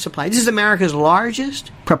Patriot Supply. This is America's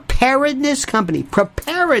largest preparedness company.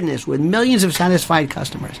 Preparedness with millions of satisfied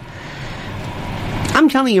customers. I'm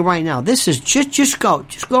telling you right now, this is just go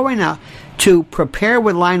right now to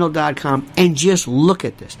preparewithlionel.com and just look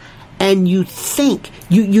at this. And you think,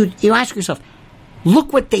 you ask yourself,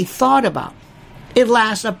 look what they thought about. It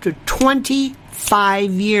lasts up to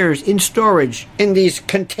 25 years in storage in these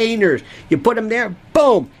containers. You put them there,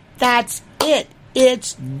 boom, that's it.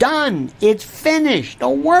 It's done. It's finished.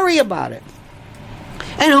 Don't worry about it.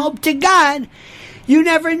 And hope to God you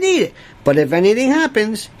never need it. But if anything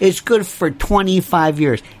happens, it's good for 25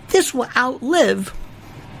 years. This will outlive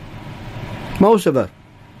most of us.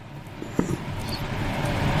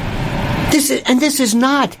 This is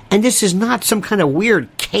not some kind of weird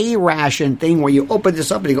K-ration thing where you open this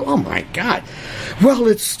up and you go, oh my God, well,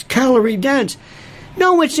 it's calorie dense.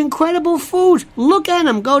 No, it's incredible food. Look at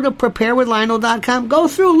them. Go to preparewithlionel.com. Go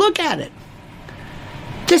through. Look at it.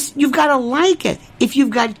 You've got to like it. If you've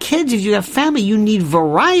got kids, if you have family, you need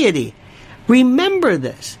variety. Remember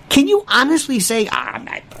this. Can you honestly say,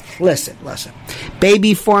 listen,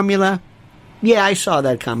 baby formula? Yeah, I saw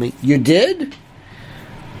that coming. You did?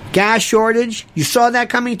 Gas shortage? You saw that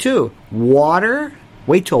coming too. Water?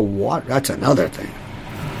 Wait till water. That's another thing.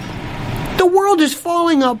 The world is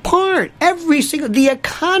falling apart. The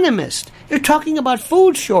Economist, they're talking about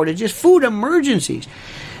food shortages, food emergencies.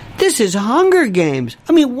 This is Hunger Games.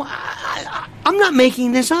 I mean, I'm not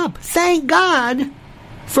making this up. Thank God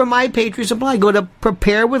for My Patriot Supply. Go to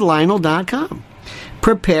preparewithlionel.com.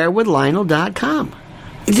 Preparewithlionel.com.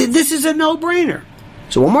 This is a no-brainer.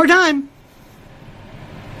 So one more time.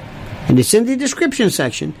 And it's in the description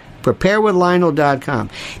section, preparewithlionel.com.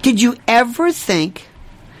 Did you ever think,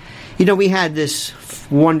 we had this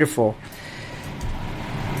wonderful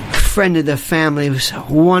friend of the family, was a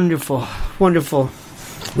wonderful, wonderful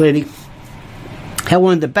lady, had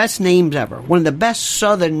one of the best names ever, one of the best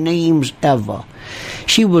Southern names ever.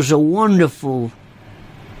 She was a wonderful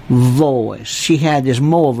voice. She had this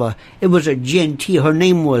it was a genteel, her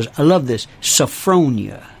name was, I love this,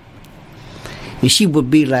 Sophronia. And she would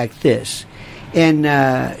be like this.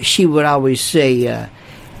 And she would always say,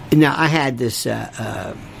 now I had this,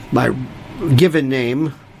 my given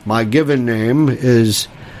name is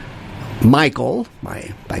Michael,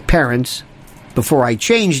 my parents, before I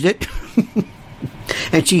changed it.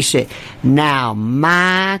 And she said, now,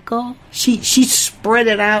 Michael. She spread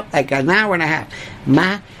it out like an hour and a half.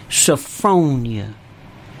 My Sophronia.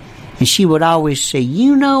 And she would always say,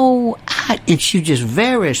 and she was just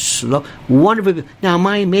very slow, wonderful. Now,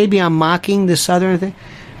 maybe I'm mocking the Southern thing.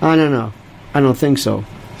 I don't know. I don't think so.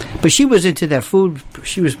 But she was into that food.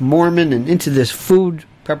 She was Mormon and into this food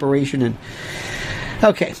preparation. And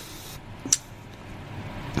okay.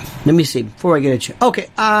 Let me see, before I get a check. Okay,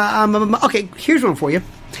 okay, here's one for you.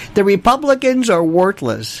 The Republicans are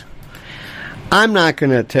worthless. I'm not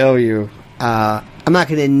going to tell you, I'm not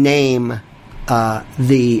going to name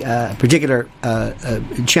the particular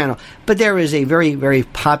channel, but there is a very, very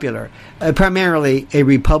popular, primarily a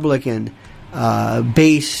Republican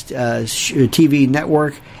based TV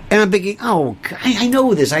network. And I'm thinking, I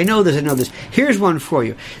know this. Here's one for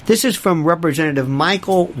you. This is from Representative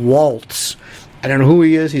Michael Waltz. I don't know who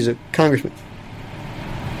he is. He's a congressman.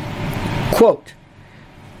 Quote,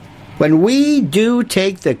 when we do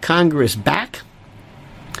take the Congress back,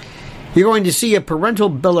 you're going to see a parental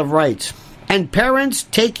bill of rights and parents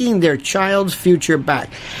taking their child's future back.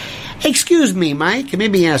 Excuse me, Mike,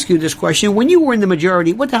 maybe ask you this question. When you were in the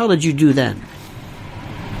majority, what the hell did you do then?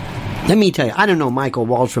 Let me tell you, I don't know Michael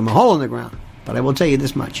Waltz from a hole in the ground, but I will tell you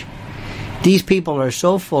this much. These people are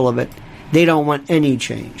so full of it, they don't want any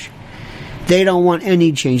change. They don't want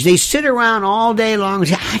any change. They sit around all day long and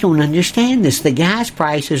say, I don't understand this. The gas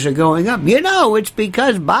prices are going up. It's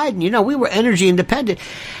because Biden, we were energy independent.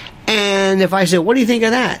 And if I say, what do you think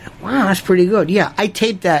of that? Wow, that's pretty good. Yeah, I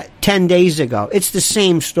taped that 10 days ago. It's the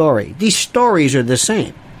same story. These stories are the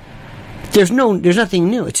same. There's nothing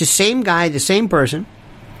new. It's the same guy, the same person.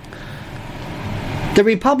 The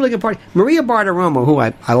Republican Party, Maria Bartiromo, who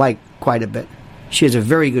I like quite a bit. She has a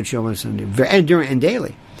very good show on Sunday and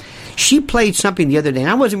daily. She played something the other day, and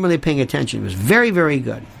I wasn't really paying attention. It was very, very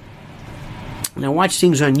good. And I watch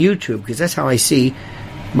things on YouTube, because that's how I see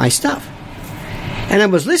my stuff. And I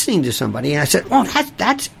was listening to somebody, and I said,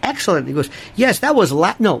 that's excellent. He goes, yes, that was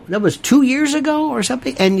 2 years ago or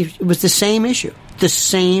something, and it was the same issue. The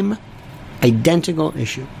same identical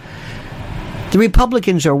issue. The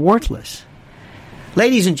Republicans are worthless.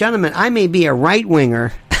 Ladies and gentlemen, I may be a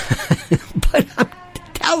right-winger, but I'm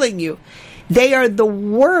telling you, they are the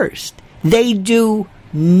worst. They do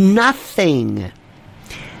nothing.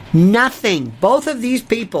 Nothing. Both of these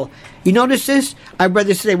people. You notice this? I read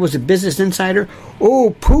this today. Was a Business Insider.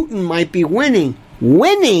 Oh, Putin might be winning.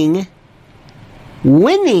 Winning?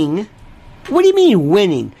 Winning? What do you mean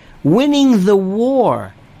winning? Winning the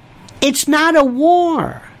war. It's not a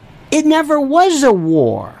war. It never was a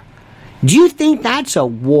war. Do you think that's a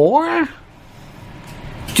war?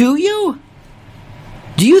 Do you?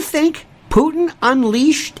 Do you think Putin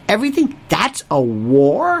unleashed everything? That's a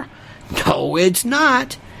war? No, it's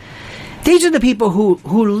not. These are the people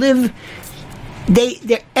who live, they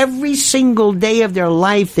every single day of their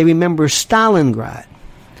life they remember Stalingrad.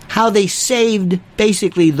 How they saved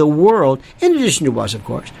basically the world, in addition to us, of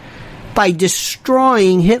course, by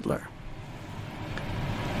destroying Hitler.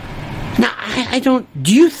 Now,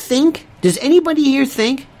 does anybody here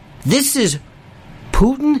think this is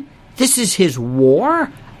Putin? This is his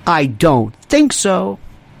war? I don't think so.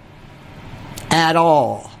 At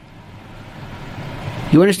all.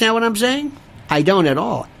 You understand what I'm saying? I don't at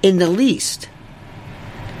all. In the least.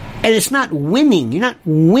 And it's not winning. You're not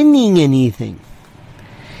winning anything.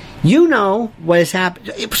 You know what has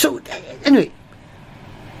happened. So, anyway,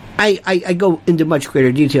 I go into much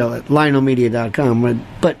greater detail at lionelmedia.com,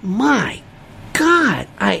 but my God,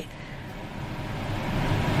 I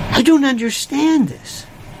don't understand this.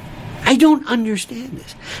 I don't understand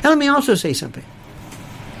this. Now, let me also say something.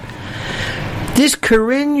 This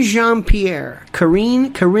Karine Jean-Pierre,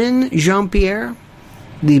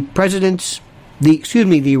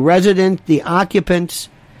 the occupant's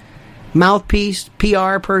mouthpiece,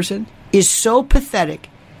 PR person, is so pathetic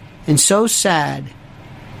and so sad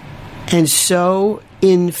and so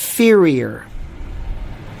inferior.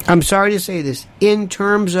 I'm sorry to say this, in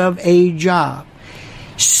terms of a job.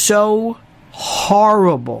 So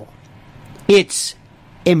horrible. It's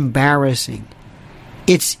embarrassing.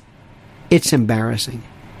 It's embarrassing.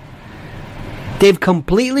 They've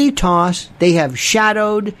completely tossed, they have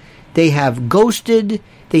shadowed, they have ghosted,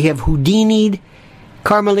 they have Houdini'd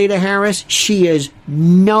Carmelita Harris. She is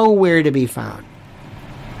nowhere to be found.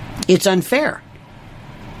 It's unfair.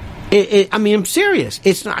 I mean, I'm serious.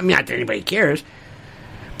 It's not, I mean, not that anybody cares.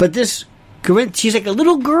 But this, she's like a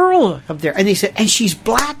little girl up there. And they said, and she's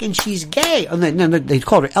black and she's gay. Oh, no, they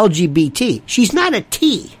called her LGBT. She's not a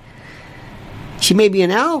T. She may be an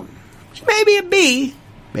L. She may be a B.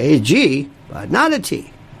 Maybe a G. But not a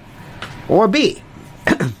T. Or B.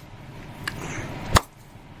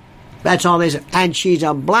 That's all they said. And she's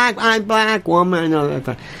a black woman.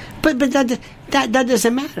 But that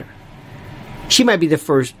doesn't matter. She might be the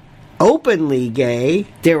first openly gay.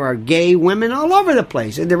 There are gay women all over the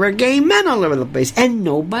place. And there are gay men all over the place. And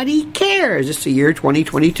nobody cares. It's the year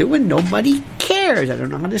 2022 and nobody cares. I don't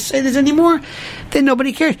know how to say this anymore. Then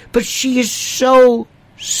nobody cares. But she is so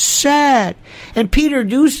sad. And Peter,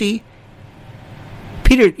 Ducey's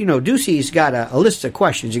got a list of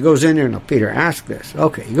questions. He goes in there and Peter, ask this.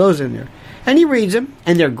 Okay, he goes in there. And he reads them,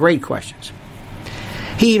 and they're great questions.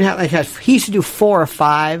 He even he used to do 4 or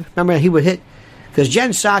 5. Remember, he would hit, because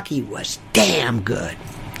Jen Psaki was damn good.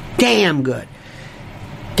 Damn good.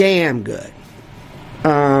 Damn good.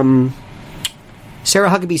 Sarah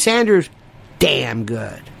Huckabee Sanders, damn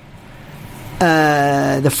good.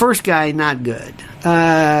 The first guy, not good.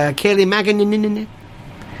 Kayleigh McEnany,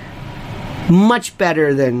 much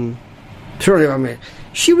better than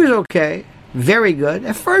she was okay, very good.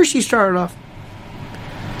 At first she started off,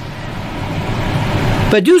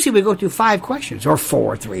 but Ducey would go through 5 questions or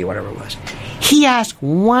 4 or 3, whatever it was. He asked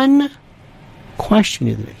one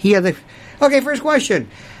question. He had first question: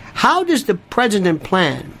 how does the president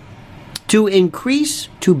plan to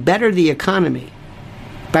better the economy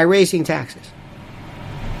by raising taxes?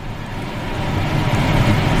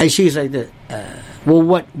 And she's like,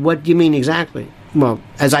 well, what do you mean exactly? Well,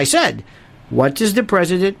 as I said, what does the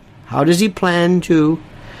president, how does he plan to...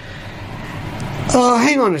 Oh,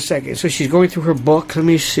 hang on a second. So she's going through her book. Let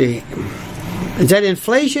me see. Is that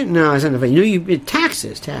inflation? No, it's not inflation.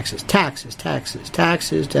 Taxes.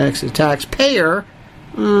 Taxpayer.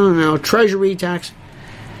 Oh, no, treasury tax.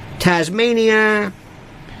 Tasmania.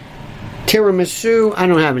 Tiramisu. I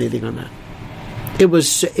don't have anything on that. It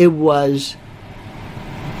was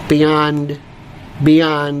beyond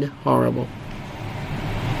horrible.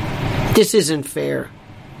 This isn't fair.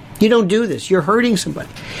 You don't do this. You're hurting somebody.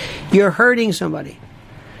 And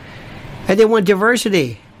they want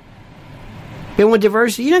diversity. You're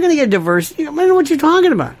not going to get diversity. I don't know what you're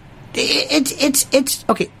talking about. It's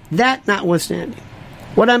okay. That notwithstanding,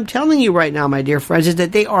 what I'm telling you right now, my dear friends, is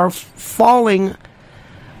that they are falling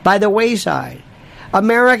by the wayside.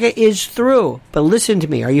 America is through. But listen to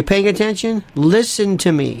me. Are you paying attention? Listen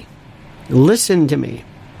to me. Are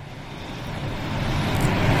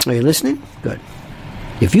you listening? Good.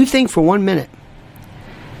 If you think for 1 minute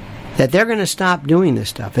that they're going to stop doing this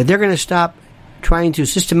stuff, that they're going to stop trying to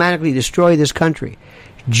systematically destroy this country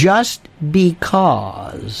just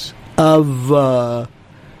because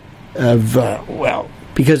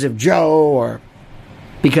because of Joe, or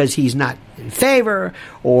because he's not in favor,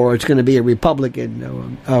 or it's going to be a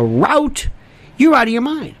Republican rout, you're out of your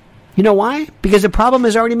mind. You know why? Because the problem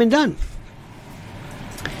has already been done.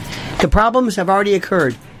 The problems have already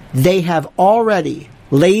occurred. They have already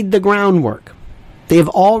laid the groundwork. They have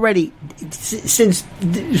already, since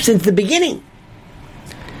the beginning,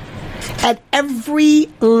 at every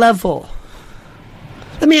level.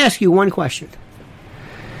 Let me ask you one question.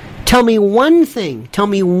 Tell me one thing.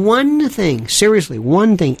 Seriously,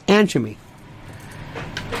 one thing. Answer me.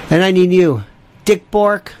 And I need you. Dick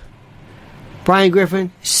Bork, Brian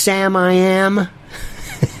Griffin, Sam I Am,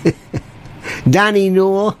 Donnie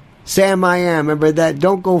Newell, Sam I Am. Remember that?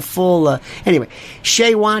 Don't go full. Anyway,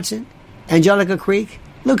 Shay Watson, Angelica Creek.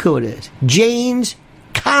 Look who it is. Janes,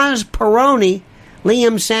 Kaz Peroni,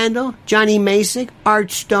 Liam Sandel, Johnny Masick,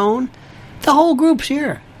 Art Stone. The whole group's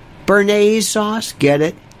here. Bernays sauce. Get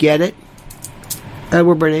it.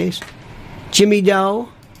 Edward Bernays. Jimmy Doe.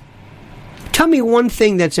 Tell me one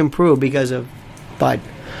thing that's improved because of Biden.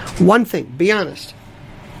 One thing. Be honest.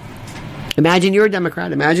 Imagine you're a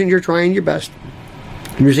Democrat. Imagine you're trying your best.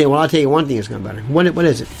 And you're saying, well, I'll tell you one thing that's gone better. What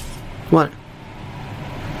is it? What?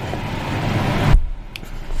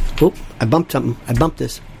 Oop, I bumped something. I bumped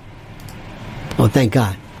this. Oh, thank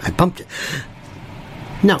God. I bumped it.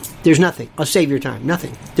 No, there's nothing. I'll save your time.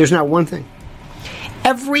 Nothing. There's not one thing.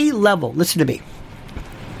 Every level, listen to me.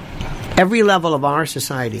 Every level of our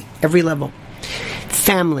society, every level,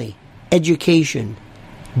 family, education,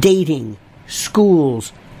 dating,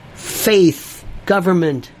 schools, faith,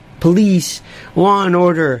 government, police, law and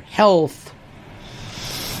order, health,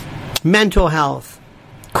 mental health,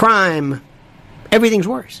 crime, everything's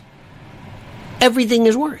worse. Everything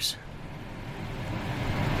is worse.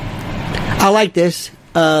 I like this.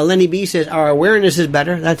 Lenny B says, our awareness is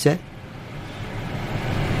better. That's it.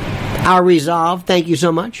 Our resolve. Thank you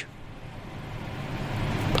so much.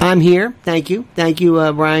 I'm here. Thank you. Thank you,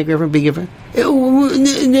 Brian Griffin, Big Griffin.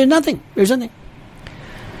 There's nothing. There's nothing.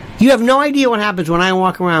 You have no idea what happens when I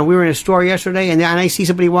walk around. We were in a store yesterday, and I see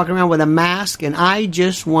somebody walking around with a mask, and I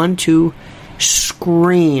just want to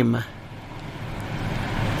scream.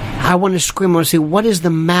 I want to scream. I want to say, what is the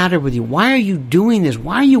matter with you? Why are you doing this?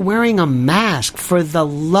 Why are you wearing a mask? For the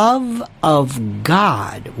love of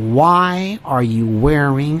God, why are you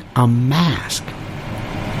wearing a mask?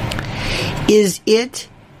 Is it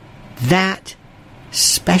that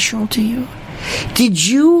special to you? Do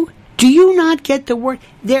you not get the word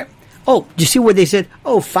there? Oh, do you see where they said,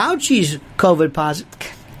 Fauci's COVID positive?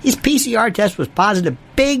 His PCR test was positive.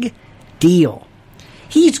 Big deal.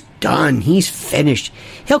 He's done. He's finished.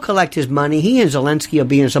 He'll collect his money. He and Zelensky will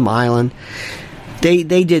be in some island. They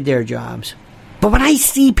did their jobs. But when I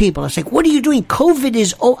see people, it's like, what are you doing? COVID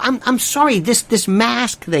is, I'm sorry, this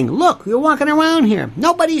mask thing. Look, you're walking around here.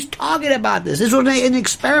 Nobody's talking about this. This was an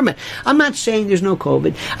experiment. I'm not saying there's no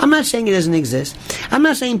COVID. I'm not saying it doesn't exist. I'm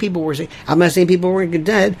not saying people were sick. I'm not saying people were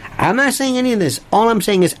dead. I'm not saying any of this. All I'm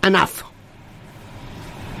saying is enough.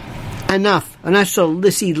 Enough. And I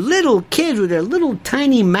see little kids with their little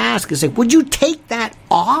tiny masks. It's like, would you take that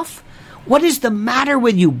off? What is the matter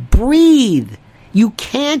with you? Breathe. You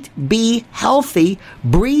can't be healthy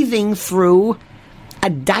breathing through a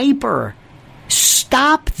diaper.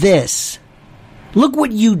 Stop this. Look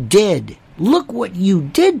what you did. Look what you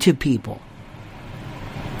did to people.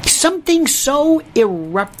 Something so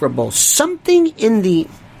irreparable. Something in the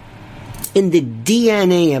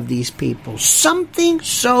DNA of these people. Something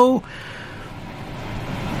so...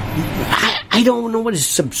 I don't know what is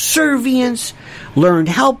subservience, learned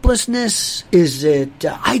helplessness. Is it...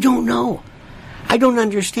 I don't know. I don't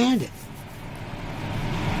understand it.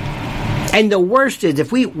 And the worst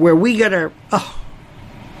is where we get our,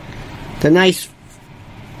 the nice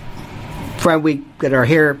friend, we get our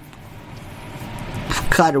hair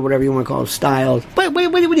cut or whatever you want to call it, styled. What do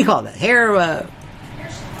you call that? Hair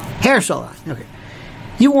salon. Okay.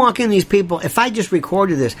 You walk in, these people, if I just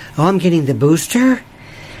recorded this, I'm getting the booster.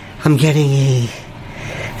 I'm getting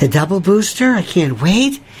the double booster. I can't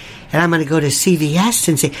wait. And I'm going to go to CVS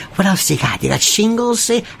and say, what else you got? You got shingles?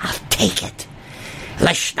 Say, I'll take it.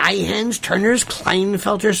 Leishmanians, Turner's,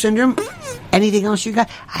 Klinefelter syndrome. Anything else you got?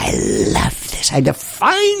 I love this. I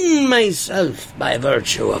define myself by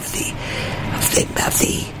virtue of the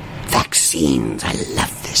vaccines. I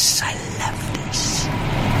love this. I love this.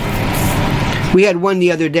 We had one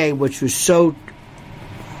the other day which was so...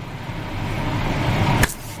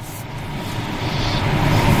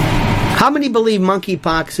 How many believe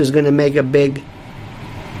monkeypox is going to make a big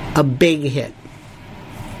hit?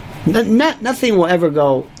 Nothing will ever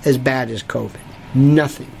go as bad as COVID.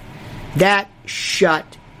 Nothing. That shut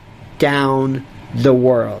down the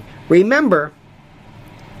world. Remember,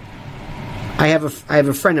 I have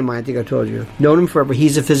a friend of mine, I think I told you, known him forever.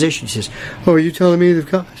 He's a physician. He says, are you telling me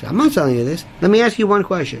the... I'm not telling you this. Let me ask you one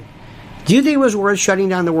question. Do you think it was worth shutting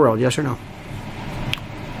down the world? Yes or no?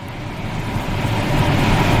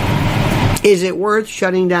 Is it worth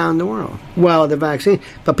shutting down the world? Well, the vaccine,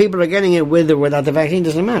 but people are getting it with or without the vaccine,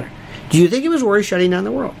 doesn't matter. Do you think it was worth shutting down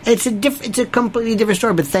the world? It's a completely different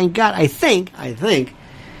story, but thank God, I think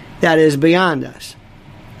that is beyond us.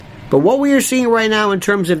 But what we are seeing right now in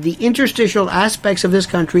terms of the interstitial aspects of this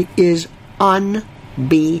country is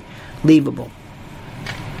unbelievable.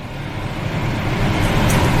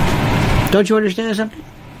 Don't you understand something?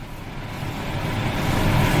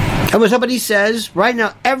 And when somebody says, right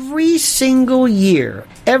now, every single year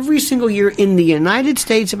in the United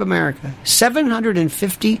States of America,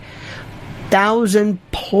 750,000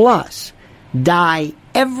 plus die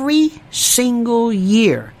every single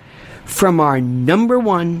year from our number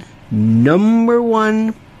one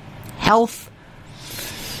health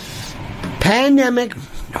pandemic,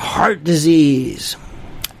 heart disease,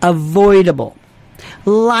 avoidable,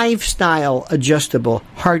 lifestyle adjustable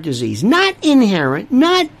heart disease, not inherent,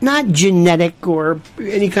 not genetic or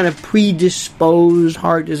any kind of predisposed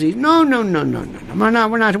heart disease. No. We're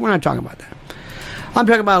not talking about that. I'm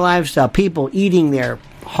talking about lifestyle. People eating their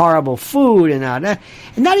horrible food and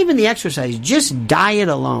not even the exercise, just diet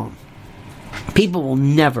alone. People will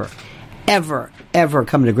never, ever, ever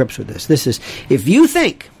come to grips with this. This is, if you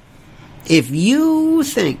think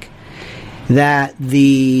that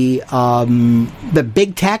the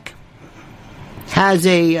big tech has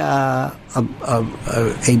a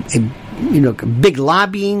big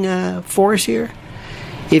lobbying force here,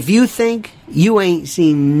 if you think, you ain't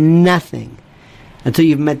seen nothing until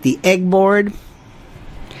you've met the egg board,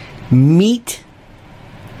 meat,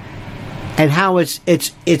 and how it's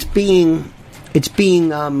being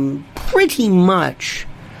pretty much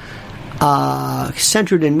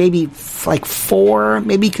centered in maybe like 4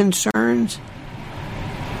 concerns.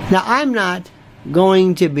 Now, I'm not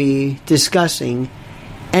going to be discussing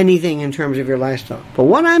anything in terms of your lifestyle, but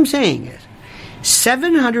what I'm saying is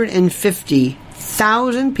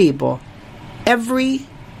 750,000 people every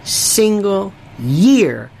single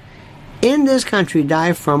year in this country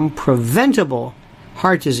die from preventable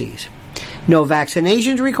heart disease. No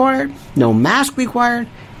vaccinations required, no mask required,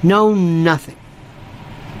 no nothing.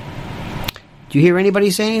 Do you hear anybody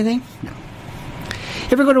say anything? No.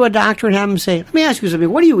 Ever go to a doctor and have them say, let me ask you something,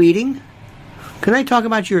 what are you eating? Can I talk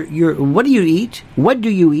about your what do you eat? What do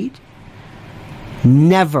you eat?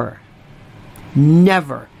 Never.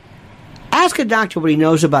 Ask a doctor what he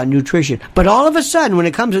knows about nutrition. But all of a sudden, when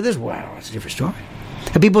it comes to this, wow, it's a different story.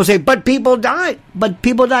 And people say, but people die. But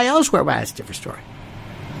people die elsewhere. Well, it's a different story.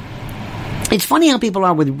 It's funny how people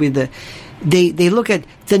are with the... They look at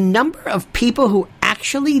the number of people who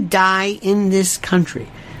actually die in this country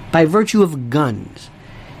by virtue of guns.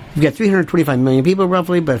 You've got 325 million people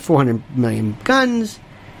roughly, but 400 million guns.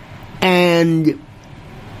 And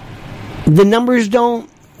the numbers don't...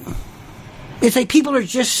 It's like people are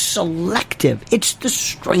just selective. It's the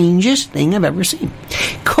strangest thing I've ever seen.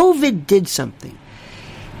 COVID did something.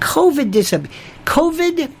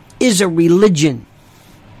 COVID is a religion.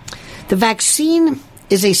 The vaccine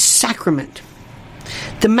is a sacrament.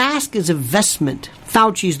 The mask is a vestment.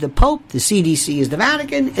 Fauci's the Pope. The CDC is the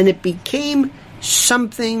Vatican. And it became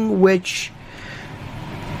something which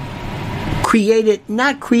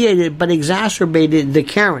but exacerbated the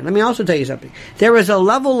Karen. Let me also tell you something. There is a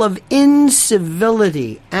level of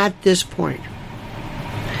incivility at this point.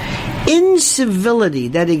 Incivility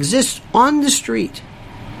that exists on the street,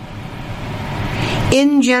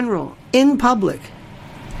 in general, in public,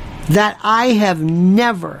 that I have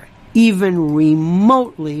never even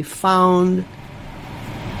remotely found.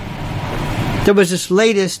 There was this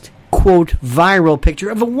latest, quote, viral picture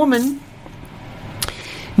of a woman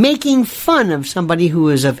making fun of somebody who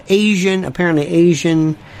is of apparently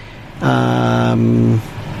Asian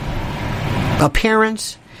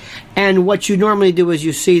appearance. And what you normally do is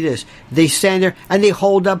you see this. They stand there and they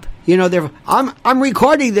hold up, I'm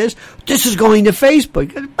recording this. This is going to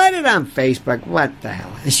Facebook. Put it on Facebook. What the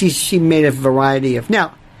hell? She made a variety of...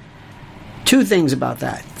 Now, 2 things about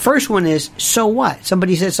that. First one is, so what?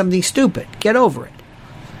 Somebody says something stupid. Get over it.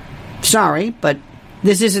 Sorry, but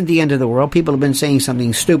this isn't the end of the world. People have been saying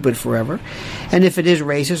something stupid forever. And if it is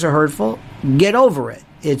racist or hurtful, get over it.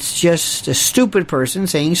 It's just a stupid person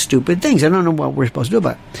saying stupid things. I don't know what we're supposed to do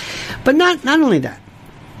about it. But not only that.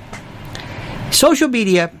 Social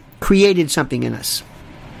media created something in us.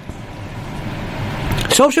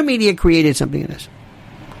 Social media created something in us.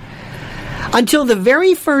 Until the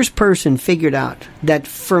very first person figured out that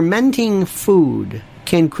fermenting food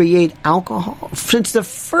can create alcohol, since the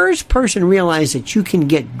first person realized that you can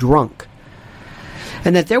get drunk,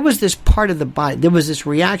 and that there was this part of the body, there was this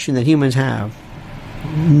reaction that humans have,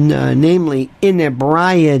 namely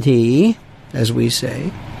inebriety, as we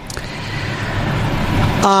say.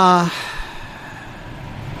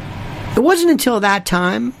 It wasn't until that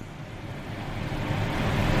time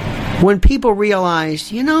when people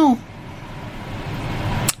realized,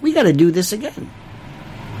 we got to do this again.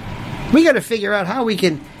 We got to figure out how do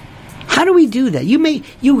we do that?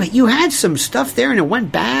 You had some stuff there and it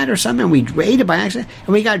went bad or something, and we ate it by accident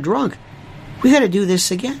and we got drunk. We got to do this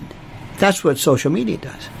again. That's what social media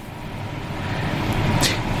does.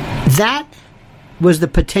 That was the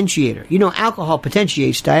potentiator. Alcohol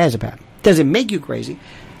potentiates diazepam. Doesn't make you crazy.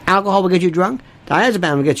 Alcohol will get you drunk.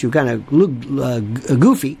 Diazepam will get you kind of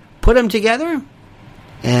goofy. Put them together,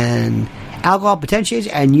 and alcohol potentiates,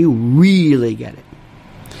 and you really get it.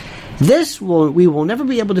 We will never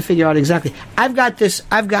be able to figure out exactly. I've got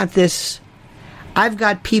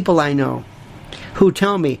people I know who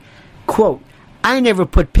tell me, quote, I never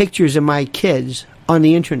put pictures of my kids on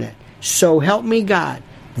the internet. So help me God.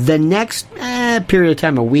 The next period of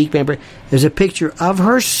time, a week, maybe, there's a picture of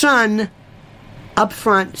her son up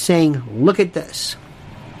front saying, look at this.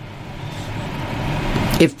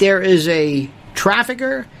 If there is a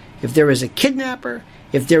trafficker, if there is a kidnapper,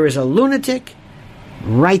 if there is a lunatic,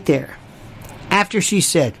 right there. After she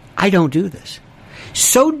said, I don't do this.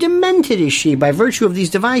 So demented is she by virtue of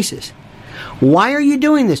these devices. Why are you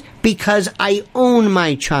doing this? Because I own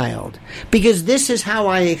my child. Because this is how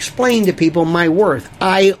I explain to people my worth.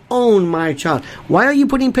 I own my child. Why are you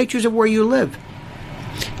putting pictures of where you live?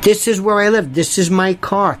 This is where I live. This is my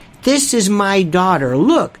car. This is my daughter.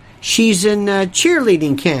 Look, she's in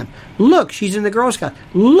cheerleading camp. Look, she's in the Girl Scout.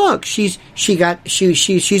 Look, she's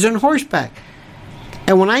on horseback.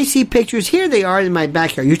 And when I see pictures, here they are in my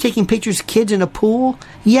backyard. You're taking pictures of kids in a pool?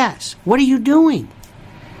 Yes. What are you doing?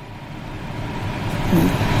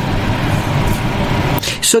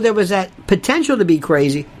 So there was that potential to be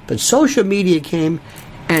crazy, but social media came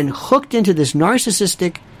and hooked into this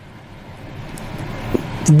narcissistic,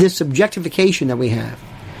 this objectification that we have.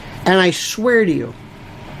 And I swear to you,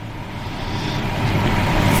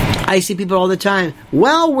 I see people all the time,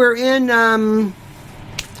 well, we're in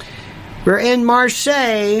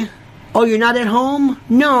Marseille. Oh, you're not at home?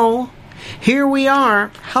 No. Here we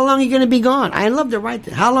are. How long are you going to be gone? I love to write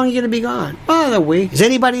that. How long are you going to be gone? Oh, a week. Is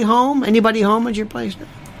anybody home? Anybody home at your place now?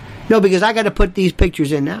 No, because I got to put these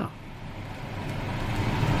pictures in now.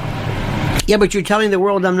 Yeah, but you're telling the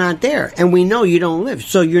world I'm not there, and we know you don't live.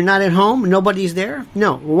 So you're not at home? Nobody's there?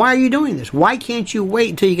 No. Why are you doing this? Why can't you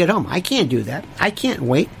wait until you get home? I can't do that. I can't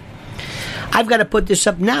wait. I've got to put this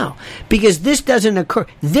up now because this doesn't occur.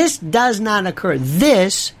 This does not occur.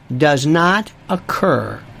 This does not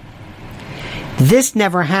occur. This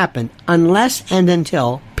never happened unless and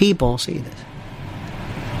until people see this.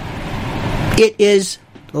 It is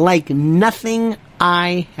like nothing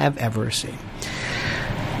I have ever seen.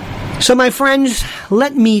 So, my friends,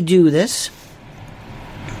 let me do this.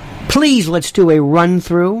 Please, let's do a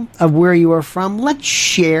run-through of where you are from. Let's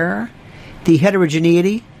share the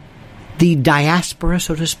heterogeneity, the diaspora,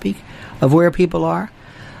 so to speak, of where people are.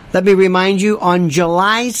 Let me remind you, on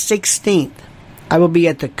July 16th, I will be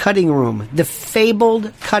at the Cutting Room, the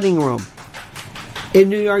fabled Cutting Room in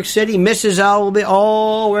New York City. Mrs. L will be,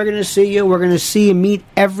 we're going to see you. We're going to see and meet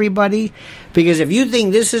everybody. Because if you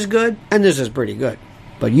think this is good, and this is pretty good,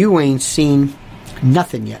 but you ain't seen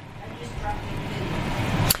nothing yet.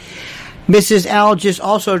 Mrs. L just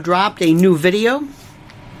also dropped a new video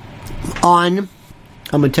on,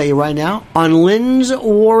 I'm going to tell you right now, on Lynn's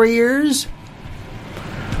Warriors.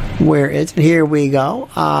 Where is it? Here we go.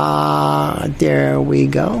 There we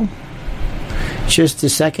go. Just a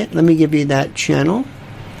second. Let me give you that channel.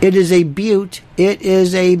 It is a beaut. It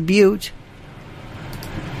is a beaut.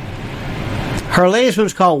 Her latest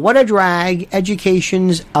one's called What a Drag,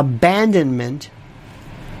 Education's Abandonment.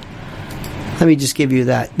 Let me just give you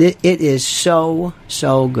that. It is so,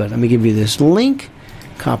 so good. Let me give you this link.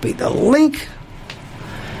 Copy the link.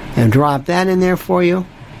 And drop that in there for you.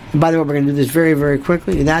 And by the way, we're going to do this very, very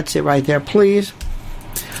quickly. That's it right there, please.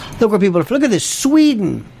 Look where people are. Look at this.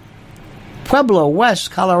 Sweden. Pueblo,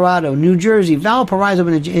 West Colorado, New Jersey, Valparaiso,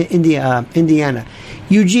 Indiana,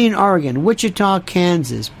 Eugene, Oregon, Wichita,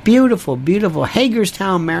 Kansas, beautiful, beautiful,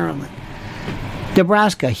 Hagerstown, Maryland,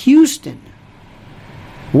 Nebraska, Houston,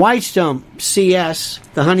 Whitestone, CS,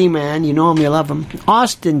 the honey man, you know him, you love him,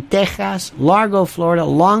 Austin, Texas, Largo, Florida,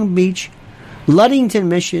 Long Beach, Ludington,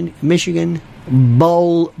 Michigan,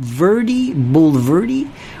 Bulverde,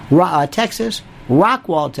 Texas,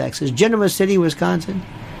 Rockwall, Texas, Genoa City, Wisconsin,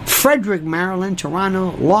 Frederick, Maryland,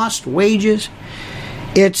 Toronto, Lost Wages.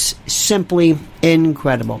 It's simply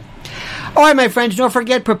incredible. All right, my friends, don't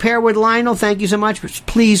forget Prepare with Lionel. Thank you so much.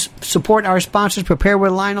 Please support our sponsors, Prepare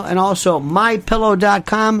with Lionel, and also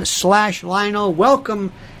mypillow.com/Lionel.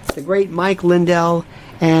 Welcome the great Mike Lindell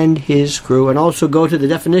and his crew. And also go to the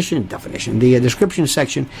the description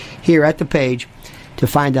section here at the page to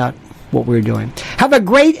find out what we're doing. Have a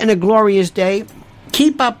great and a glorious day.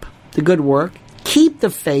 Keep up the good work. Keep the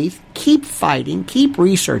faith, keep fighting, keep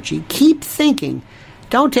researching, keep thinking.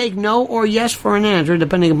 Don't take no or yes for an answer,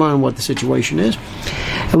 depending upon what the situation is.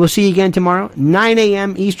 And we'll see you again tomorrow, 9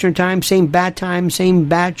 a.m. Eastern Time, same bat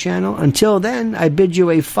channel. Until then, I bid you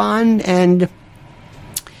a fond and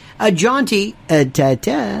a jaunty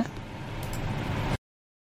ta-ta.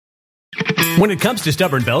 When it comes to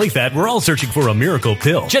stubborn belly fat, we're all searching for a miracle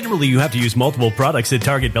pill. Generally, you have to use multiple products that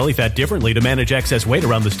target belly fat differently to manage excess weight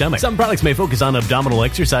around the stomach. Some products may focus on abdominal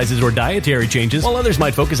exercises or dietary changes, while others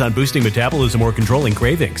might focus on boosting metabolism or controlling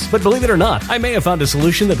cravings. But believe it or not, I may have found a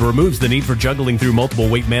solution that removes the need for juggling through multiple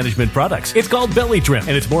weight management products. It's called Belly Trim,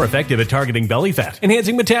 and it's more effective at targeting belly fat,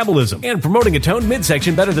 enhancing metabolism, and promoting a toned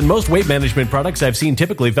midsection better than most weight management products I've seen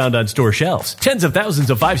typically found on store shelves. Tens of thousands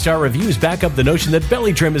of 5-star reviews back up the notion that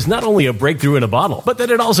Belly Trim is not only a breakthrough breakthrough in a bottle, but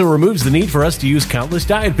that it also removes the need for us to use countless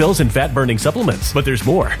diet pills and fat-burning supplements. But there's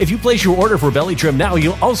more. If you place your order for Belly Trim now,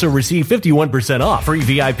 you'll also receive 51% off, free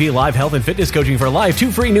VIP live health and fitness coaching for life,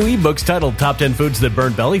 2 free new ebooks titled Top 10 Foods That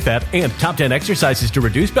Burn Belly Fat and Top 10 Exercises to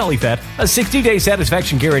Reduce Belly Fat, a 60-day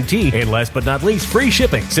satisfaction guarantee, and last but not least, free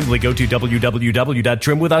shipping. Simply go to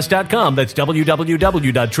www.trimwithus.com. That's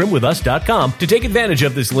www.trimwithus.com to take advantage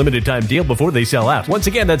of this limited time deal before they sell out. Once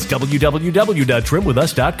again, that's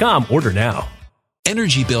www.trimwithus.com. Order now.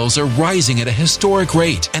 Energy bills are rising at a historic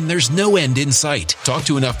rate, and there's no end in sight. Talk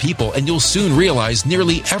to enough people, and you'll soon realize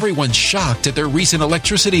nearly everyone's shocked at their recent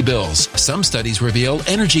electricity bills. Some studies reveal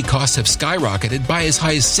energy costs have skyrocketed by as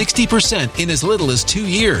high as 60% in as little as 2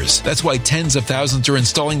 years. That's why tens of thousands are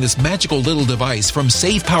installing this magical little device from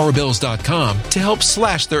SavePowerBills.com to help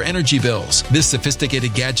slash their energy bills. This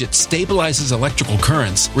sophisticated gadget stabilizes electrical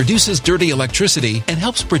currents, reduces dirty electricity, and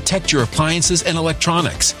helps protect your appliances and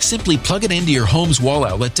electronics. Simply plug it into your home's wall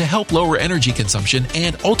outlet to help lower energy consumption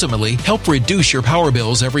and ultimately help reduce your power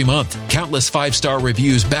bills every month. Countless 5-star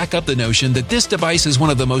reviews back up the notion that this device is one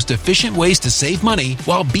of the most efficient ways to save money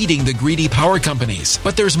while beating the greedy power companies.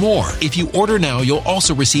 But there's more. If you order now, you'll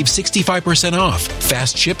also receive 65% off,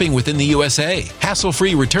 fast shipping within the USA,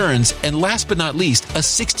 hassle-free returns, and last but not least, a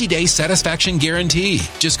 60-day satisfaction guarantee.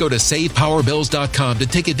 Just go to SavePowerBills.com to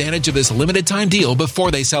take advantage of this limited time deal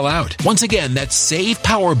before they sell out. Once again, that's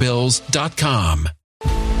SavePowerBills.com.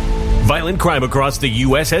 Violent crime across the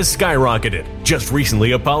U.S. has skyrocketed. Just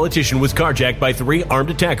recently, a politician was carjacked by 3 armed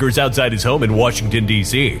attackers outside his home in Washington,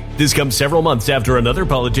 D.C. This comes several months after another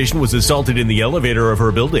politician was assaulted in the elevator of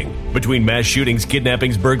her building. Between mass shootings,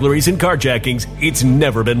 kidnappings, burglaries, and carjackings, it's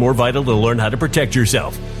never been more vital to learn how to protect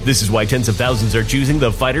yourself. This is why tens of thousands are choosing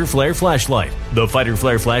the Fighter Flare flashlight. The Fighter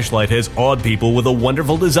Flare flashlight has awed people with a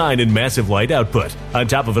wonderful design and massive light output. On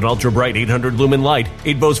top of an ultra-bright 800-lumen light,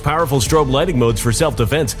 it boasts powerful strobe lighting modes for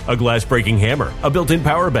self-defense, a glass-breaking hammer, a built-in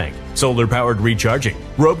power bank, solar-powered recharging,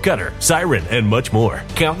 rope cutter, siren, and much more.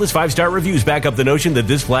 Countless 5-star reviews back up the notion that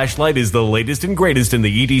this flashlight is the latest and greatest in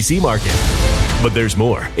the EDC market. But there's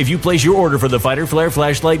more. If you place your order for the Fighter Flare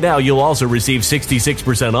flashlight now, you'll also receive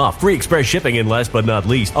 66% off, free express shipping, and last but not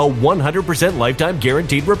least, a 100% lifetime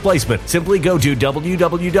guaranteed replacement. Simply go to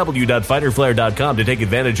www.fighterflare.com to take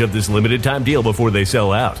advantage of this limited time deal before they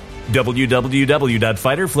sell out.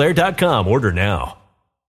 www.fighterflare.com. Order now.